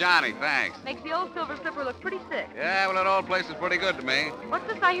name is Johnny, thanks. Makes the old Silver Slipper look pretty sick. Yeah, well, that old place is pretty good to me. What's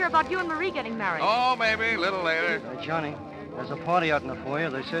this I hear about you and Marie getting married? Oh, maybe, a little later. Hey, Johnny, there's a party out in the foyer.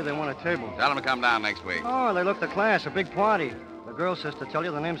 They say they want a table. Tell them to come down next week. Oh, they look the class. A big party. The girl says to tell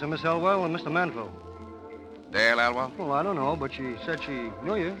you the names of Miss Elwell and Mr. Manville. Dale Elwell? Well, I don't know, but she said she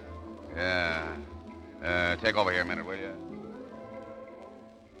knew you. Yeah. Take over here a minute, will you?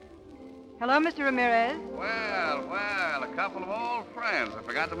 Hello, Mr. Ramirez. Well, a couple of old friends. I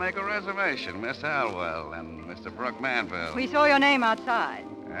forgot to make a reservation. Miss Elwell and Mr. Brooke Manville. We saw your name outside.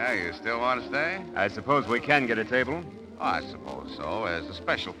 Yeah, you still want to stay? I suppose we can get a table. Oh, I suppose so, as a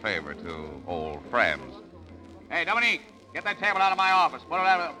special favor to old friends. Hey, Dominique, get that table out of my office. Put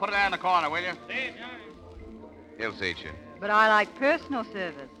it there in the corner, will you? See you, Johnny. He'll seat you. But I like personal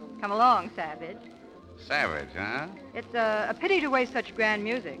service. Come along, Savage. Savage, huh? It's a pity to waste such grand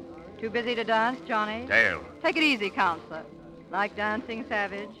music. Too busy to dance, Johnny? Dale. Take it easy, Counselor. Like dancing,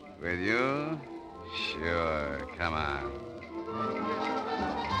 Savage? With you? Sure. Come on.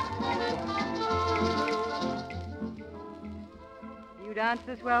 You dance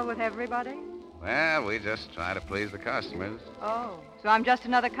this well with everybody? Well, we just try to please the customers. Oh, so I'm just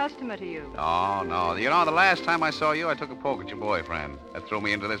another customer to you. Oh, no. You know, the last time I saw you, I took a poke at your boyfriend. That threw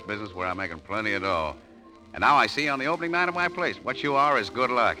me into this business where I'm making plenty of dough. And now I see you on the opening night of my place. What you are is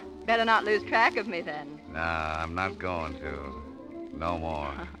good luck. Better not lose track of me then. Nah, I'm not going to. No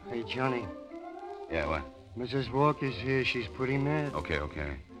more. Hey, Johnny. Yeah, what? Mrs. Rourke is here. She's pretty mad. Okay.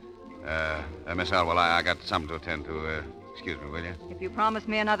 Miss Elwell, I got something to attend to. Excuse me, will you? If you promise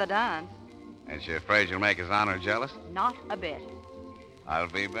me another dance. Ain't you afraid you'll make His Honor jealous? Not a bit. I'll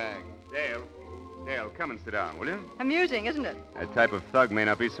be back. Dale, come and sit down, will you? Amusing, isn't it? That type of thug may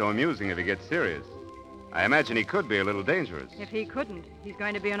not be so amusing if he gets serious. I imagine he could be a little dangerous. If he couldn't, he's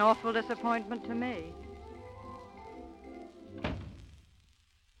going to be an awful disappointment to me.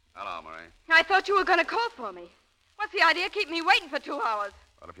 Hello, Marie. I thought you were going to call for me. What's the idea of keeping me waiting for 2 hours?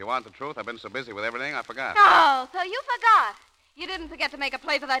 Well, if you want the truth, I've been so busy with everything, I forgot. Oh, so you forgot. You didn't forget to make a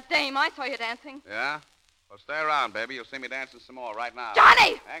play for that dame I saw you dancing. Yeah? Well, stay around, baby. You'll see me dancing some more right now.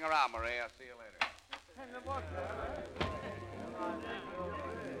 Johnny! Hang around, Marie. I'll see you later.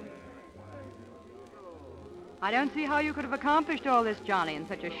 I don't see how you could have accomplished all this, Johnny, in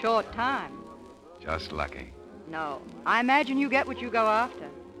such a short time. Just lucky. No. I imagine you get what you go after.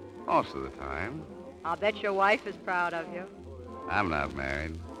 Most of the time. I'll bet your wife is proud of you. I'm not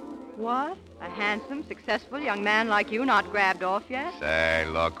married. What? A handsome, successful young man like you not grabbed off yet? Say,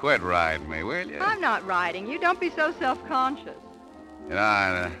 look, quit riding me, will you? I'm not riding you. Don't be so self-conscious. You know,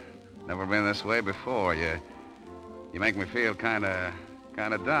 I've never been this way before. You make me feel kind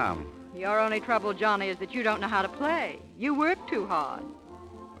of dumb. Your only trouble, Johnny, is that you don't know how to play. You work too hard.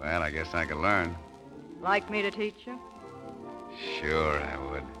 Well, I guess I could learn. Like me to teach you? Sure, I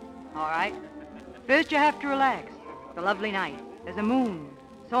would. All right. First, you have to relax. It's a lovely night. There's a moon.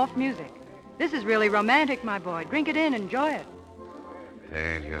 Soft music. This is really romantic, my boy. Drink it in. Enjoy it.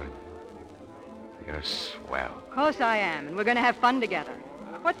 Dale, you're swell. Of course I am, and we're going to have fun together.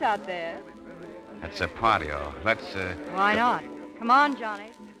 What's out there? That's a patio. Let's, Why not? Come on,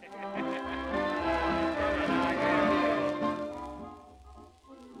 Johnny.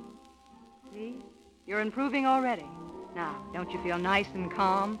 See? You're improving already. Now, don't you feel nice and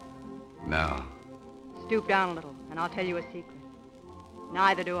calm? No. Stoop down a little, and I'll tell you a secret.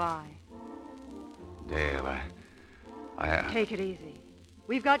 Neither do I. Dale, I... Take it easy.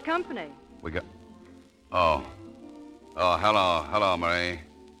 We've got company. We got... Oh, hello, Marie.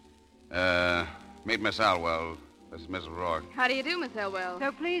 Meet Miss Alwell. This is Mrs. Rourke. How do you do, Miss Elwell?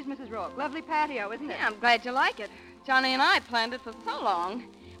 So pleased, Mrs. Rourke. Lovely patio, isn't it? Yeah, I'm glad you like it. Johnny and I planned it for so long.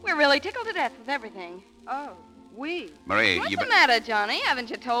 We're really tickled to death with everything. Oh, we? Marie, What's the matter, Johnny? Haven't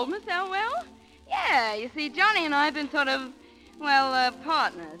you told Miss Elwell? Yeah, you see, Johnny and I have been sort of,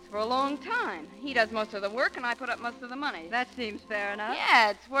 partners for a long time. He does most of the work, and I put up most of the money. That seems fair enough.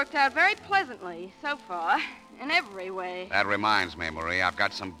 Yeah, it's worked out very pleasantly so far, in every way. That reminds me, Marie, I've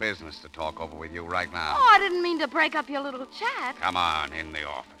got some business to talk over with you right now. Oh, I didn't mean to break up your little chat. Come on, in the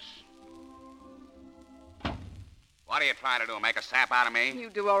office. What are you trying to do, make a sap out of me? You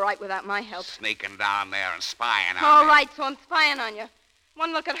do all right without my help. Sneaking down there and spying on All me. right, so I'm spying on you.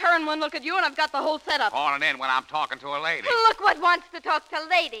 One look at her and one look at you, and I've got the whole setup. Calling in when I'm talking to a lady. Look what wants to talk to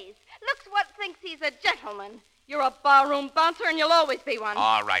ladies. Looks what thinks he's a gentleman. You're a barroom bouncer, and you'll always be one.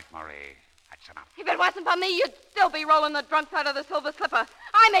 All right, Marie. That's enough. If it wasn't for me, you'd still be rolling the drunk side of the Silver Slipper.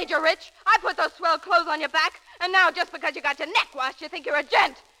 I made you rich. I put those swell clothes on your back, and now just because you got your neck washed, you think you're a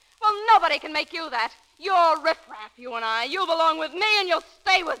gent. Well, nobody can make you that. You're riffraff, you and I. You belong with me, and you'll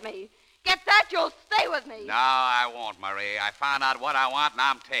stay with me. Get that? You'll stay with me. No, I won't, Marie. I found out what I want, and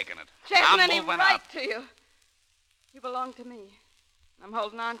I'm taking it. She hasn't I'm any moving right up. to you. You belong to me. I'm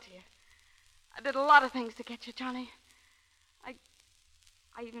holding on to you. I did a lot of things to get you, Johnny.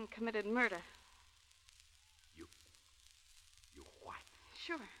 I even committed murder. You what?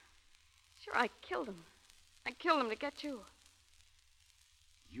 Sure, I killed him. I killed him to get you.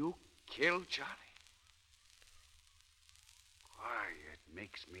 You killed Johnny? Why, it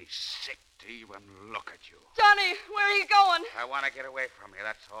makes me sick to even look at you. Johnny, where are you going? I want to get away from you,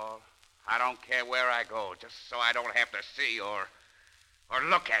 that's all. I don't care where I go, just so I don't have to see or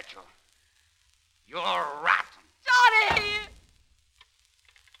look at you. You're rotten. Johnny!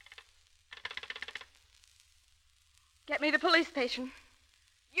 Get me the police station.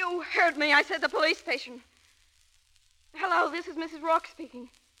 You heard me. I said the police station. Hello, this is Mrs. Rourke speaking.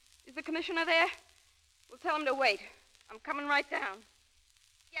 Is the commissioner there? We'll tell him to wait. I'm coming right down.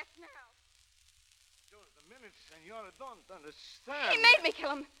 Yes, now. The minute Senora don't understand. He made me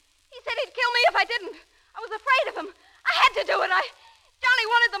kill him. He said he'd kill me if I didn't. I was afraid of him. I had to do it. Johnny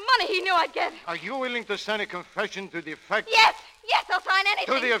wanted the money he knew I'd get. Are you willing to sign a confession to the effect? Yes. Yes, I'll sign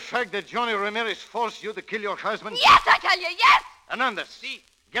anything. To the effect that Johnny Ramirez forced you to kill your husband? Yes, I tell you, yes! Hernandez,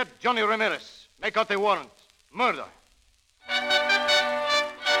 get Johnny Ramirez. Make out the warrant. Murder.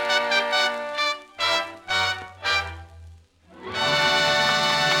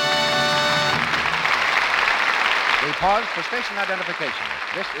 We pause for station identification.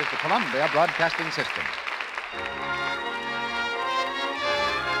 This is the Columbia Broadcasting System.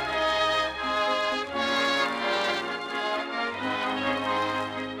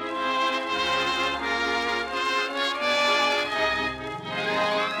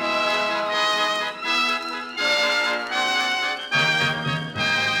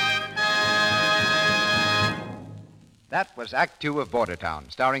 That was Act Two of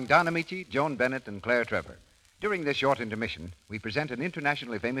Bordertown, starring Don Amici, Joan Bennett, and Claire Trevor. During this short intermission, we present an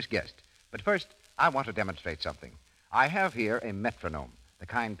internationally famous guest. But first, I want to demonstrate something. I have here a metronome, the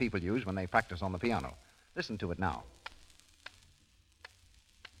kind people use when they practice on the piano. Listen to it now.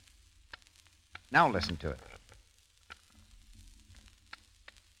 Now listen to it.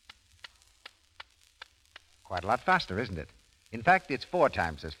 Quite a lot faster, isn't it? In fact, it's 4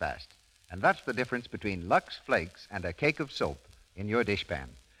 times as fast. And that's the difference between Lux Flakes and a cake of soap in your dishpan.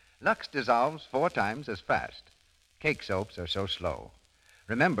 Lux dissolves 4 times as fast. Cake soaps are so slow.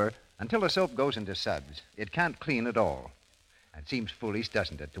 Remember, until the soap goes into suds, it can't clean at all. It seems foolish,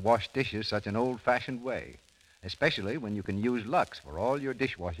 doesn't it, to wash dishes such an old-fashioned way, especially when you can use Lux for all your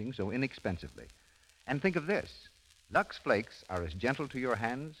dishwashing so inexpensively. And think of this. Lux Flakes are as gentle to your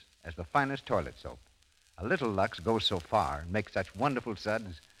hands as the finest toilet soap. A little Lux goes so far and makes such wonderful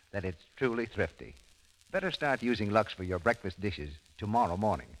suds that it's truly thrifty. Better start using Lux for your breakfast dishes tomorrow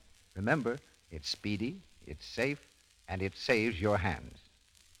morning. Remember, it's speedy, it's safe, and it saves your hands.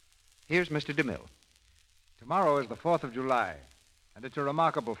 Here's Mr. DeMille. Tomorrow is the 4th of July, and it's a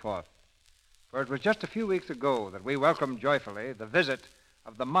remarkable 4th. For it was just a few weeks ago that we welcomed joyfully the visit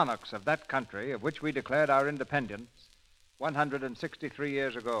of the monarchs of that country of which we declared our independence 163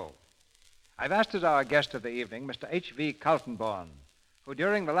 years ago. I've asked as our guest of the evening Mr. H.V. Kaltenborn, who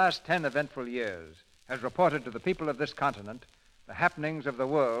during the last 10 eventful years has reported to the people of this continent the happenings of the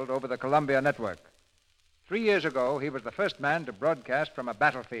world over the Columbia Network. 3 years ago, he was the first man to broadcast from a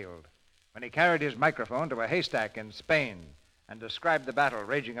battlefield when he carried his microphone to a haystack in Spain and described the battle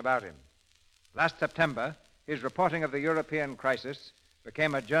raging about him. Last September, his reporting of the European crisis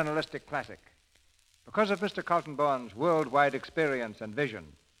became a journalistic classic. Because of Mr. Kaltenborn's worldwide experience and vision,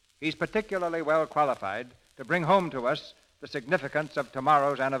 he's particularly well qualified to bring home to us the significance of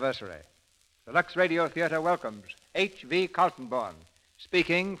tomorrow's anniversary. The Lux Radio Theater welcomes H.V. Kaltenborn,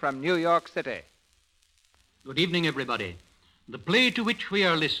 speaking from New York City. Good evening, everybody. The play to which we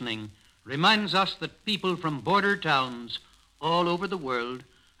are listening reminds us that people from border towns all over the world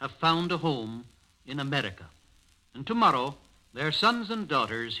have found a home in America. And tomorrow, their sons and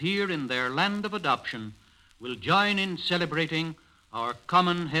daughters here in their land of adoption will join in celebrating our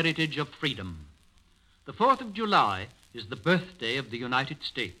common heritage of freedom. The 4th of July is the birthday of the United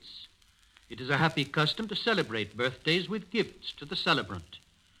States. It is a happy custom to celebrate birthdays with gifts to the celebrant.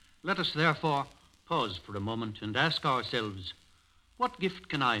 Let us therefore pause for a moment and ask ourselves, what gift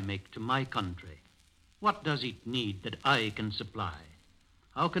can I make to my country? What does it need that I can supply?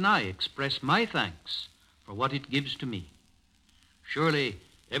 How can I express my thanks for what it gives to me? Surely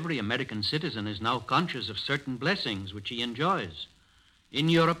every American citizen is now conscious of certain blessings which he enjoys. In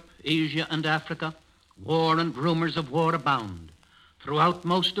Europe, Asia, and Africa, war and rumors of war abound. Throughout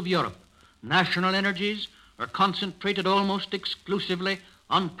most of Europe, national energies are concentrated almost exclusively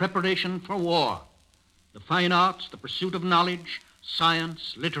on preparation for war. The fine arts, the pursuit of knowledge,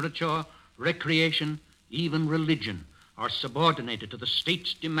 science, literature, recreation, even religion are subordinated to the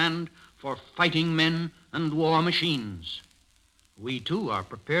state's demand for fighting men and war machines. We, too, are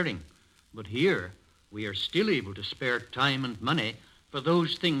preparing, but here we are still able to spare time and money for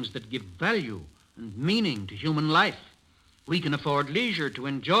those things that give value and meaning to human life. We can afford leisure to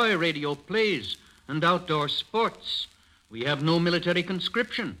enjoy radio plays and outdoor sports. We have no military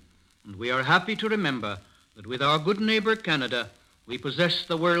conscription, and we are happy to remember that with our good neighbor Canada, we possess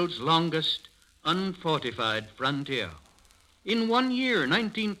the world's longest unfortified frontier. In 1 year,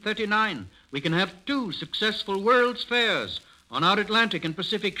 1939, we can have 2 successful World's Fairs on our Atlantic and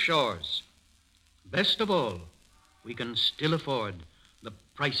Pacific shores. Best of all, we can still afford the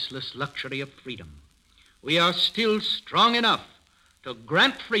priceless luxury of freedom. We are still strong enough to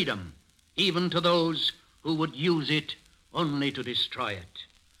grant freedom even to those who would use it only to destroy it.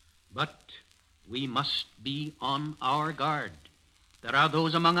 But we must be on our guard. There are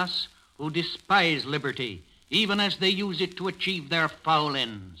those among us who despise liberty even as they use it to achieve their foul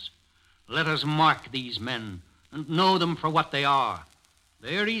ends. Let us mark these men and know them for what they are.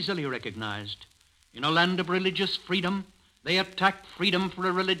 They are easily recognized. In a land of religious freedom, they attack freedom for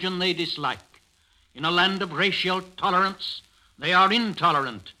a religion they dislike. In a land of racial tolerance, they are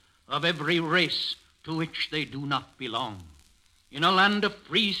intolerant of every race to which they do not belong. In a land of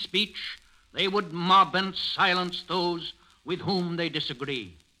free speech, they would mob and silence those with whom they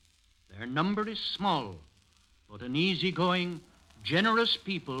disagree. Their number is small, but an easygoing, generous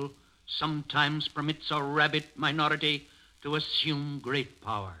people sometimes permits a rabid minority to assume great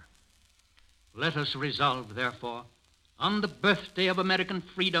power. Let us resolve, therefore, on the birthday of American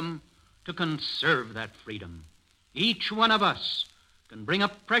freedom to conserve that freedom. Each one of us can bring a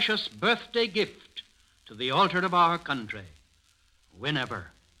precious birthday gift to the altar of our country. Whenever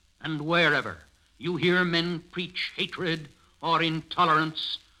and wherever you hear men preach hatred or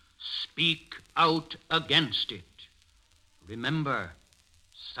intolerance, speak out against it. Remember,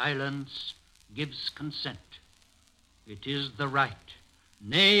 silence gives consent. It is the right,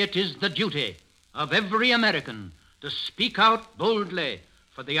 nay, it is the duty of every American to speak out boldly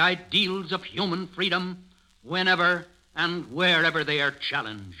for the ideals of human freedom whenever and wherever they are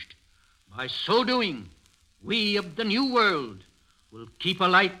challenged. By so doing, we of the New World will keep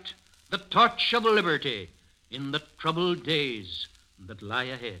alight the torch of liberty in the troubled days that lie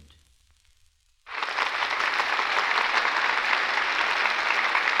ahead.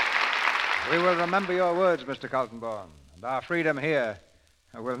 We will remember your words, Mr. Kaltenborn, and our freedom here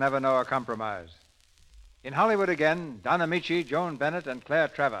will never know a compromise. In Hollywood again, Don Amici, Joan Bennett, and Claire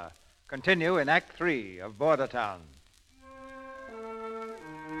Trevor continue in Act 3 of Border Town.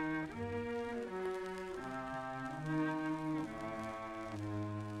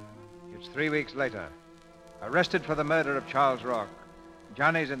 It's 3 weeks later. Arrested for the murder of Charles Rock,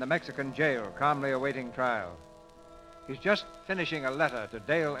 Johnny's in the Mexican jail, calmly awaiting trial. He's just finishing a letter to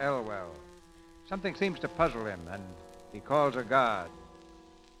Dale Elwell. Something seems to puzzle him, and he calls a guard.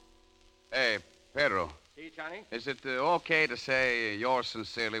 Hey, Pedro. See, Johnny? Is it okay to say yours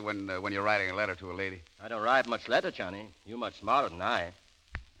sincerely when you're writing a letter to a lady? I don't write much letter, Johnny. You much smarter than I.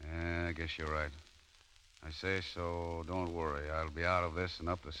 I guess you're right. I say so. Don't worry. I'll be out of this and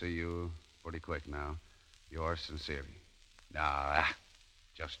up to see you pretty quick now. Yours sincerely. Nah,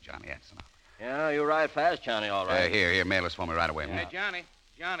 just Johnny. That's enough. Yeah, you ride fast, Johnny, all right. Here, mail this for me right away. Hey,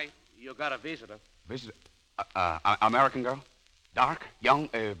 Johnny, you got a visitor. Visitor? American girl? Dark? Young?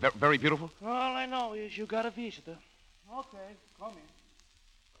 Very beautiful? All I know is you got a visitor. Okay, come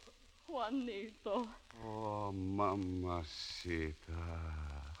in. Juanito. Oh, mamacita.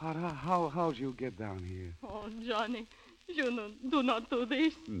 How'd you get down here? Oh, Johnny, do not do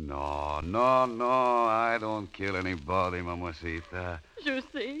this. No, I don't kill anybody, mamacita. You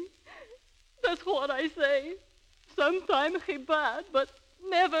see, that's what I say. Sometimes he bad, but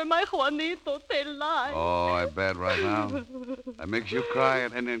never my Juanito tell lie. Oh, I bet right now. That makes you cry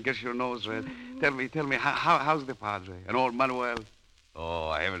and then gets your nose red. Tell me, how's the Padre and old Manuel? Oh,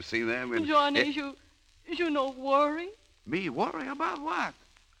 I haven't seen them in... Johnny, you no worry? Me worry about what?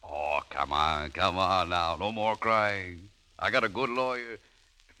 Oh, come on now. No more crying. I got a good lawyer.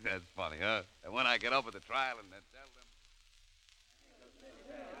 That's funny, huh? And when I get up at the trial and then tell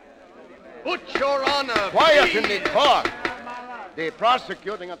them... Put your honor. Quiet in the court. The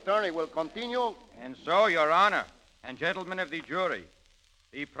prosecuting attorney will continue. And so, Your Honor, and gentlemen of the jury,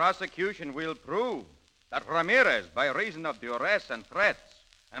 the prosecution will prove that Ramirez, by reason of duress and threats,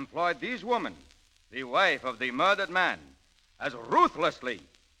 employed this woman, the wife of the murdered man, as ruthlessly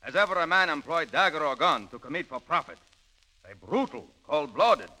as ever a man employed dagger or gun to commit for profit. A brutal,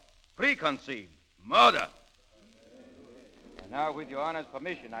 cold-blooded, preconceived murder. And now, with Your Honor's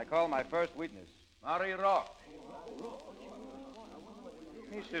permission, I call my first witness, Mary Rock.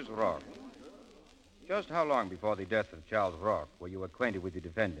 Mrs. Rock, just how long before the death of Charles Rock were you acquainted with the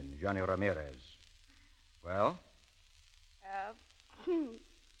defendant, Johnny Ramirez? Well?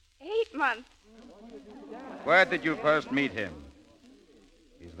 8 months. Where did you first meet him?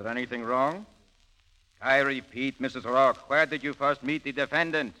 Is there anything wrong? I repeat, Mrs. Rock, where did you first meet the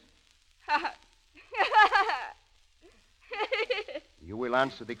defendant? You will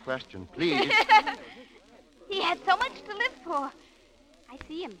answer the question, please. He had so much to live for. I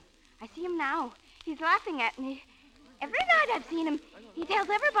see him now. He's laughing at me. Every night I've seen him. He tells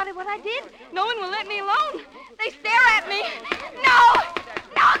everybody what I did. No one will let me alone. They stare at me. No!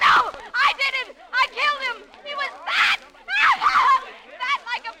 I did it! I killed him! He was fat! Fat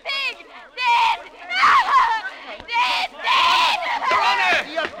like a pig! Dead! Dead! Your Honor!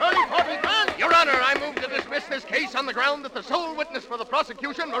 The attorney for defense! Your Honor, I move to dismiss this case on the ground that the sole witness for the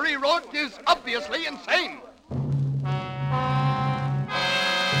prosecution, Marie Roque, is obviously insane.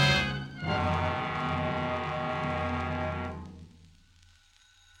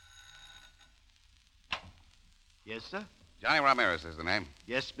 sir? Johnny Ramirez is the name.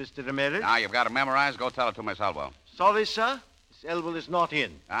 Yes, Mr. Ramirez? Now you've got it memorized. Go tell it to Miss Elwell. Sorry, sir. Miss Elwell is not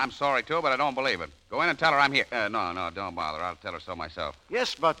in. I'm sorry, too, but I don't believe it. Go in and tell her I'm here. No, don't bother. I'll tell her so myself.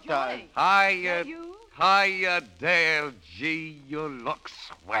 Yes, but... Hi, Dale. Gee, you look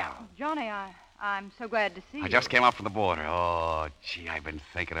swell. Johnny, I'm so glad to see you. I just came up from the border. Oh, gee, I've been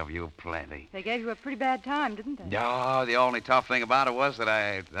thinking of you plenty. They gave you a pretty bad time, didn't they? No, the only tough thing about it was that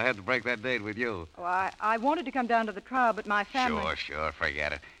I had to break that date with you. Oh, I wanted to come down to the trial, but my family... Sure,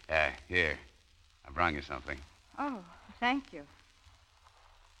 forget it. Here, I brought you something. Oh, thank you.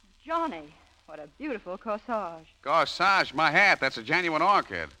 Johnny, what a beautiful corsage. Corsage, my hat. That's a genuine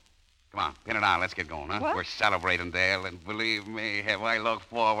orchid. Come on, pin it on. Let's get going, huh? What? We're celebrating, Dale, and believe me, have I looked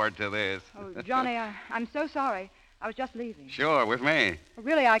forward to this. Oh, Johnny, I'm so sorry. I was just leaving. Sure, with me. Well,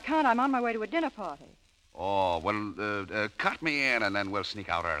 really, I can't. I'm on my way to a dinner party. Oh, well, cut me in, and then we'll sneak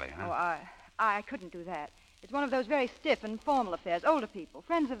out early, huh? Oh, I couldn't do that. It's one of those very stiff and formal affairs. Older people,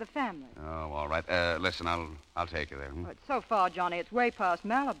 friends of the family. Oh, all right. Listen, I'll take you there. Oh, it's so far, Johnny. It's way past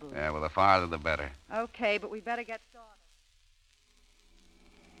Malibu. Yeah, well, the farther the better. Okay, but we better get started.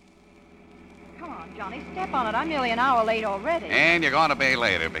 Come on, Johnny, step on it. I'm nearly an hour late already. And you're going to be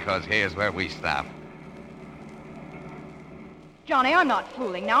later, because here's where we stop. Johnny, I'm not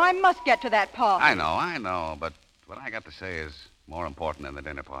fooling now. I must get to that party. I know, but what I got to say is more important than the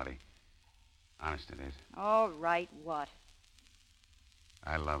dinner party. Honest it is. All right, what?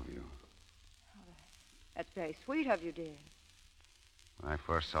 I love you. That's very sweet of you, dear. When I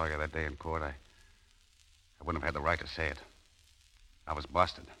first saw you that day in court, I wouldn't have had the right to say it. I was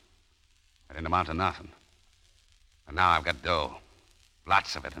busted. I didn't amount to nothing. And now I've got dough.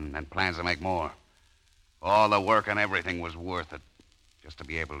 Lots of it, and plans to make more. All the work and everything was worth it just to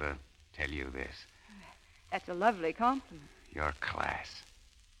be able to tell you this. That's a lovely compliment. Your class.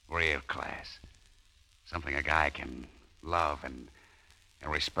 Real class. Something a guy can love and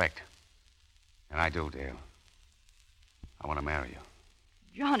respect. And I do, Dale. I want to marry you.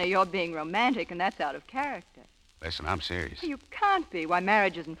 Johnny, you're being romantic, and that's out of character. Listen, I'm serious. You can't be. Why,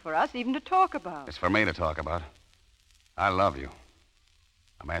 marriage isn't for us even to talk about. It's for me to talk about. I love you.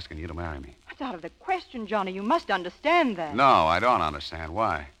 I'm asking you to marry me. That's out of the question, Johnny. You must understand that. No, I don't understand.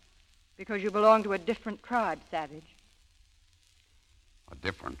 Why? Because you belong to a different tribe, Savage. A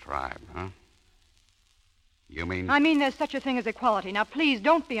different tribe, huh? You mean... I mean there's such a thing as equality. Now, please,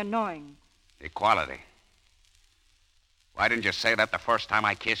 don't be annoying. Equality? Why didn't you say that the first time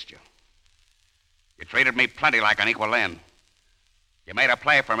I kissed you? You treated me plenty like an equal then. You made a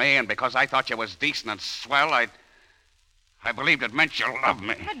play for me, and because I thought you was decent and swell, I believed it meant you loved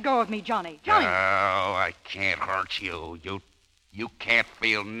me. Let go of me, Johnny. Johnny! Oh, I can't hurt you. You can't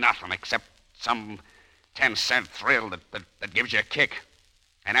feel nothing except some 10-cent thrill that gives you a kick.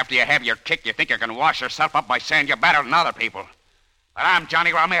 And after you have your kick, you think you can wash yourself up by saying you're better than other people. But I'm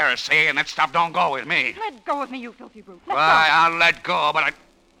Johnny Ramirez, see, and that stuff don't go with me. Let go of me, you filthy brute. Let Why, go. I'll let go, but I...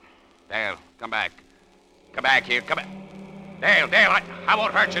 Dale, come back. Come back here, come back. Dale, I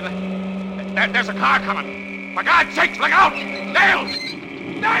won't hurt you. There's a car coming. For God's sakes, look out! Dale!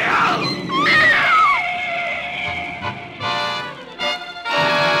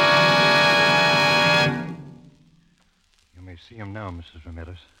 You may see him now, Mrs.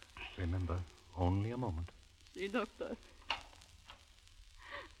 Ramirez. Remember, only a moment. Sí, doctor.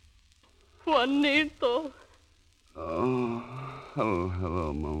 Juanito. Oh,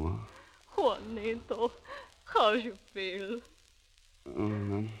 hello, Mama. Juanito, how you feel?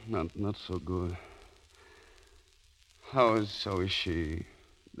 Oh, not so good. How is she,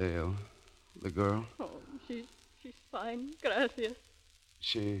 Dale, the girl? Oh, she's fine, gracias.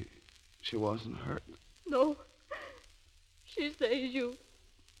 She wasn't hurt. No, she says you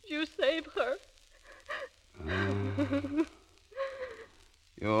saved her.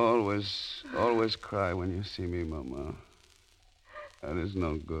 You always cry when you see me, Mama. That is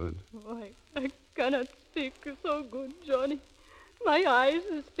no good. Oh, I cannot speak so good, Johnny. My eyes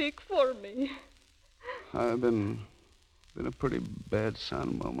speak for me. I've been a pretty bad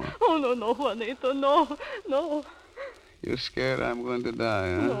son, Mama. Oh, no, Juanito, no. You're scared I'm going to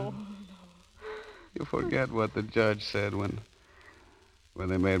die, huh? No. You forget what the judge said when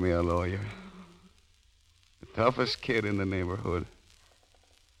they made me a lawyer. The toughest kid in the neighborhood.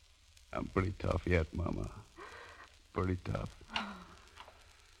 I'm pretty tough yet, Mama. Pretty tough.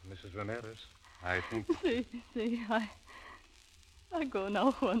 Mrs. Ramirez, I think... See, I go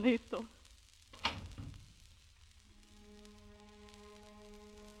now, Juanito.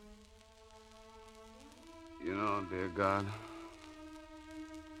 You know, dear God,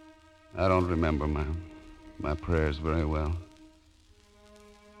 I don't remember my prayers very well.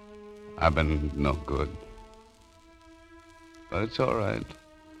 I've been no good. But it's all right.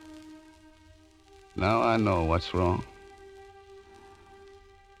 Now I know what's wrong.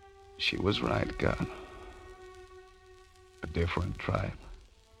 She was right, God. A different tribe.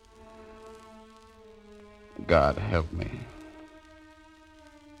 God help me.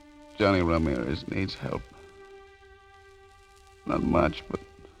 Johnny Ramirez needs help. Not much,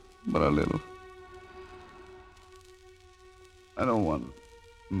 but a little. I don't want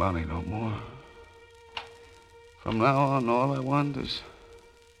money no more. From now on, all I want is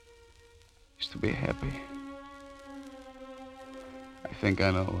to be happy. I think I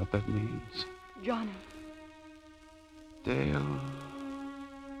know what that means. Johnny. Dale,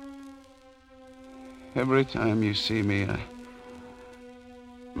 every time you see me, I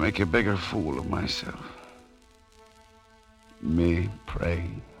make a bigger fool of myself. Me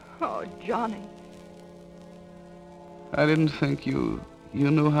praying. Oh, Johnny. I didn't think you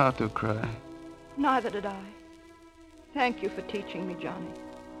knew how to cry. Neither did I. Thank you for teaching me, Johnny.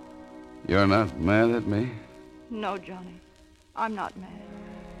 You're not mad at me? No, Johnny. I'm not mad.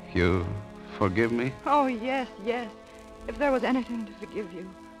 You forgive me? Oh, yes, yes. If there was anything to forgive you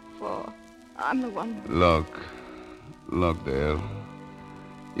for, I'm the one. Look, Dale.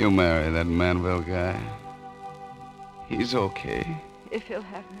 You marry that Manville guy. He's okay. If he'll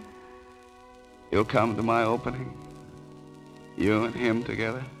have me. You'll come to my opening? You and him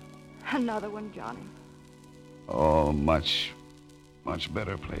together? Another one, Johnny. Oh, much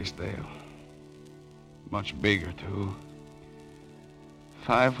better place, Dale. Much bigger, too.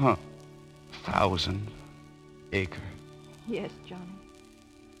 500,000 acre. Yes, Johnny.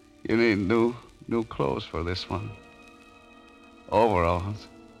 You need new clothes for this one. Overalls.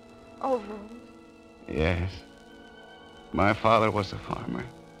 Overalls? Yes. My father was a farmer.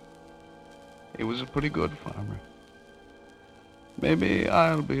 He was a pretty good farmer. Maybe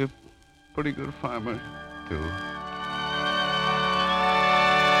I'll be a pretty good farmer, too.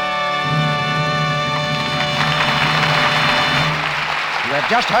 You have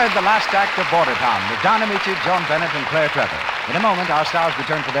just heard the last act of Border Town with Don Amici, Joan Bennett, and Claire Trevor. In a moment, our stars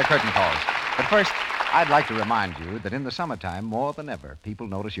return for their curtain calls. But first, I'd like to remind you that in the summertime, more than ever, people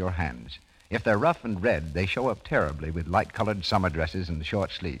notice your hands. If they're rough and red, they show up terribly with light-colored summer dresses and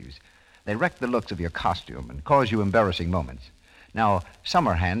short sleeves. They wreck the looks of your costume and cause you embarrassing moments. Now,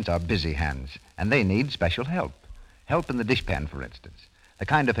 summer hands are busy hands, and they need special help. Help in the dishpan, for instance. The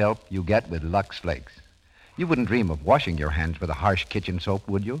kind of help you get with Lux Flakes. You wouldn't dream of washing your hands with a harsh kitchen soap,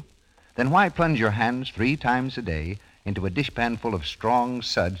 would you? Then why plunge your hands 3 times a day into a dishpan full of strong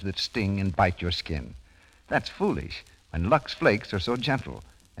suds that sting and bite your skin? That's foolish when Lux Flakes are so gentle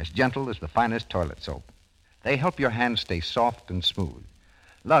as the finest toilet soap. They help your hands stay soft and smooth.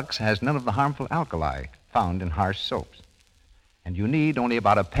 Lux has none of the harmful alkali found in harsh soaps. And you need only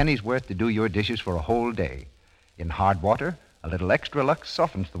about a penny's worth to do your dishes for a whole day. In hard water, a little extra Lux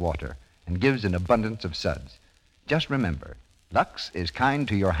softens the water and gives an abundance of suds. Just remember, Lux is kind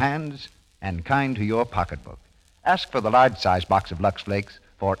to your hands and kind to your pocketbook. Ask for the large-size box of Lux Flakes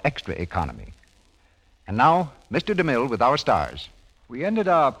for extra economy. And now, Mr. DeMille with our stars. We ended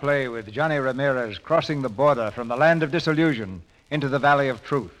our play with Johnny Ramirez crossing the border from the land of disillusion into the valley of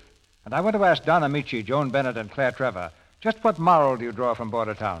truth. And I want to ask Don Amici, Joan Bennett, and Claire Trevor, just what moral do you draw from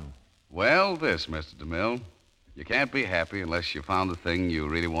Border Town? Well, this, Mr. DeMille. You can't be happy unless you found the thing you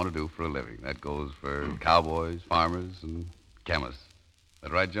really want to do for a living. That goes for cowboys, farmers, and chemists.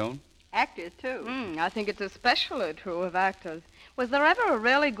 That right, Joan? Actors, too. I think it's especially true of actors. Was there ever a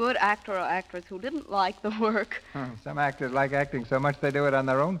really good actor or actress who didn't like the work? Some actors like acting so much they do it on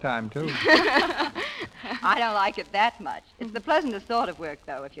their own time, too. I don't like it that much. It's the pleasantest sort of work,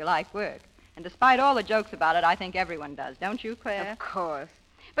 though, if you like work. And despite all the jokes about it, I think everyone does. Don't you, Claire? Of course.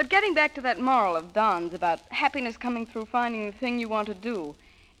 But getting back to that moral of Don's about happiness coming through finding the thing you want to do,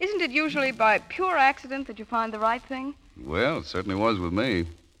 isn't it usually by pure accident that you find the right thing? Well, it certainly was with me.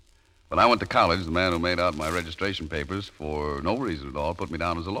 When I went to college, the man who made out my registration papers, for no reason at all, put me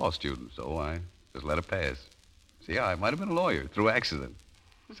down as a law student, so I just let it pass. See, I might have been a lawyer through accident,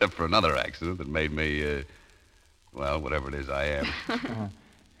 except for another accident that made me, whatever it is I am.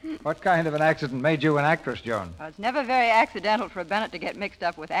 What kind of an accident made you an actress, Joan? Well, it's never very accidental for a Bennett to get mixed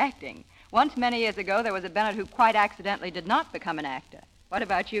up with acting. Once, many years ago, there was a Bennett who quite accidentally did not become an actor. What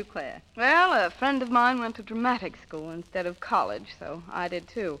about you, Claire? Well, a friend of mine went to dramatic school instead of college, so I did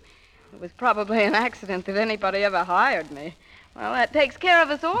too. It was probably an accident that anybody ever hired me. Well, that takes care of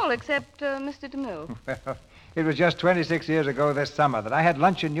us all except Mr. DeMille. Well, it was just 26 years ago this summer that I had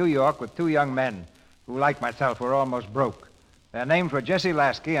lunch in New York with 2 young men who, like myself, were almost broke. Their names were Jesse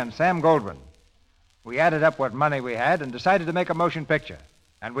Lasky and Sam Goldwyn. We added up what money we had and decided to make a motion picture.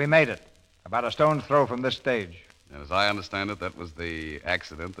 And we made it, about a stone's throw from this stage. And as I understand it, that was the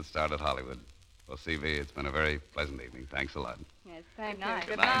accident that started Hollywood. Well, C.V., it's been a very pleasant evening. Thanks a lot. Yes, thank you.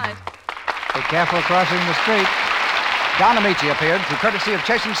 Good night. Be careful crossing the street. Don Amici appeared through courtesy of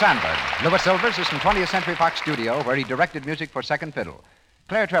Jason Sandberg. Louis Silvers is from 20th Century Fox Studio, where he directed music for Second Fiddle.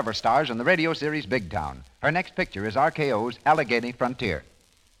 Claire Trevor stars in the radio series Big Town. Her next picture is RKO's Allegheny Frontier.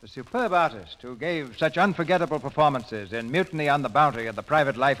 The superb artist who gave such unforgettable performances in Mutiny on the Bounty and The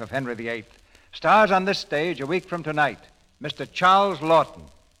Private Life of Henry VIII stars on this stage a week from tonight, Mr. Charles Lawton.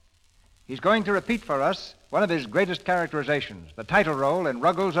 He's going to repeat for us one of his greatest characterizations, the title role in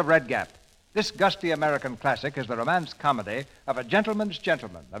Ruggles of Red Gap. This gusty American classic is the romance comedy of a gentleman's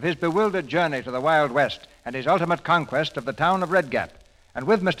gentleman, of his bewildered journey to the Wild West and his ultimate conquest of the town of Red Gap. And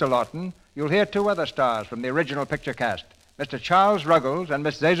with Mr. Lawton, you'll hear two other stars from the original picture cast, Mr. Charles Ruggles and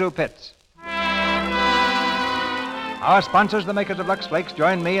Miss Zazu Pitts. Our sponsors, the makers of Lux Flakes,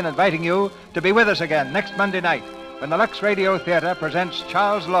 join me in inviting you to be with us again next Monday night when the Lux Radio Theater presents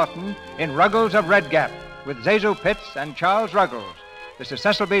Charles Lawton in Ruggles of Red Gap with Zazu Pitts and Charles Ruggles. This is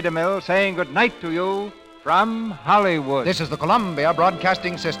Cecil B. DeMille saying good night to you from Hollywood. This is the Columbia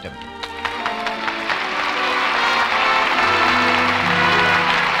Broadcasting System.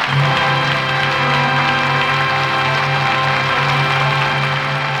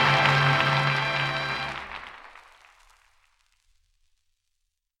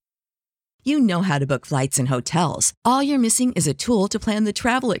 You know how to book flights and hotels. All you're missing is a tool to plan the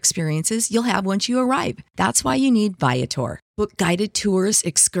travel experiences you'll have once you arrive. That's why you need Viator. Book guided tours,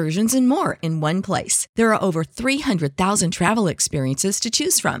 excursions, and more in one place. There are over 300,000 travel experiences to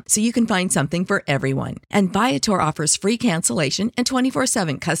choose from, so you can find something for everyone. And Viator offers free cancellation and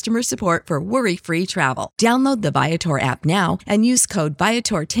 24/7 customer support for worry-free travel. Download the Viator app now and use code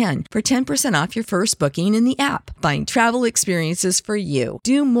Viator10 for 10% off your first booking in the app. Find travel experiences for you.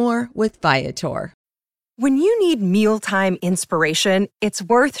 Do more with Viator. When you need mealtime inspiration, it's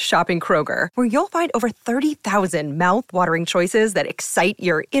worth shopping Kroger, where you'll find over 30,000 mouth-watering choices that excite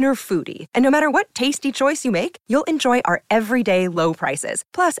your inner foodie. And no matter what tasty choice you make, you'll enjoy our everyday low prices,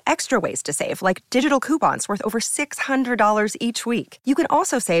 plus extra ways to save, like digital coupons worth over $600 each week. You can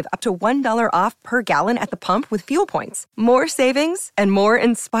also save up to $1 off per gallon at the pump with fuel points. More savings and more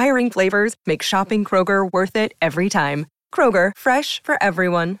inspiring flavors make shopping Kroger worth it every time. Kroger, fresh for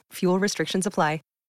everyone. Fuel restrictions apply.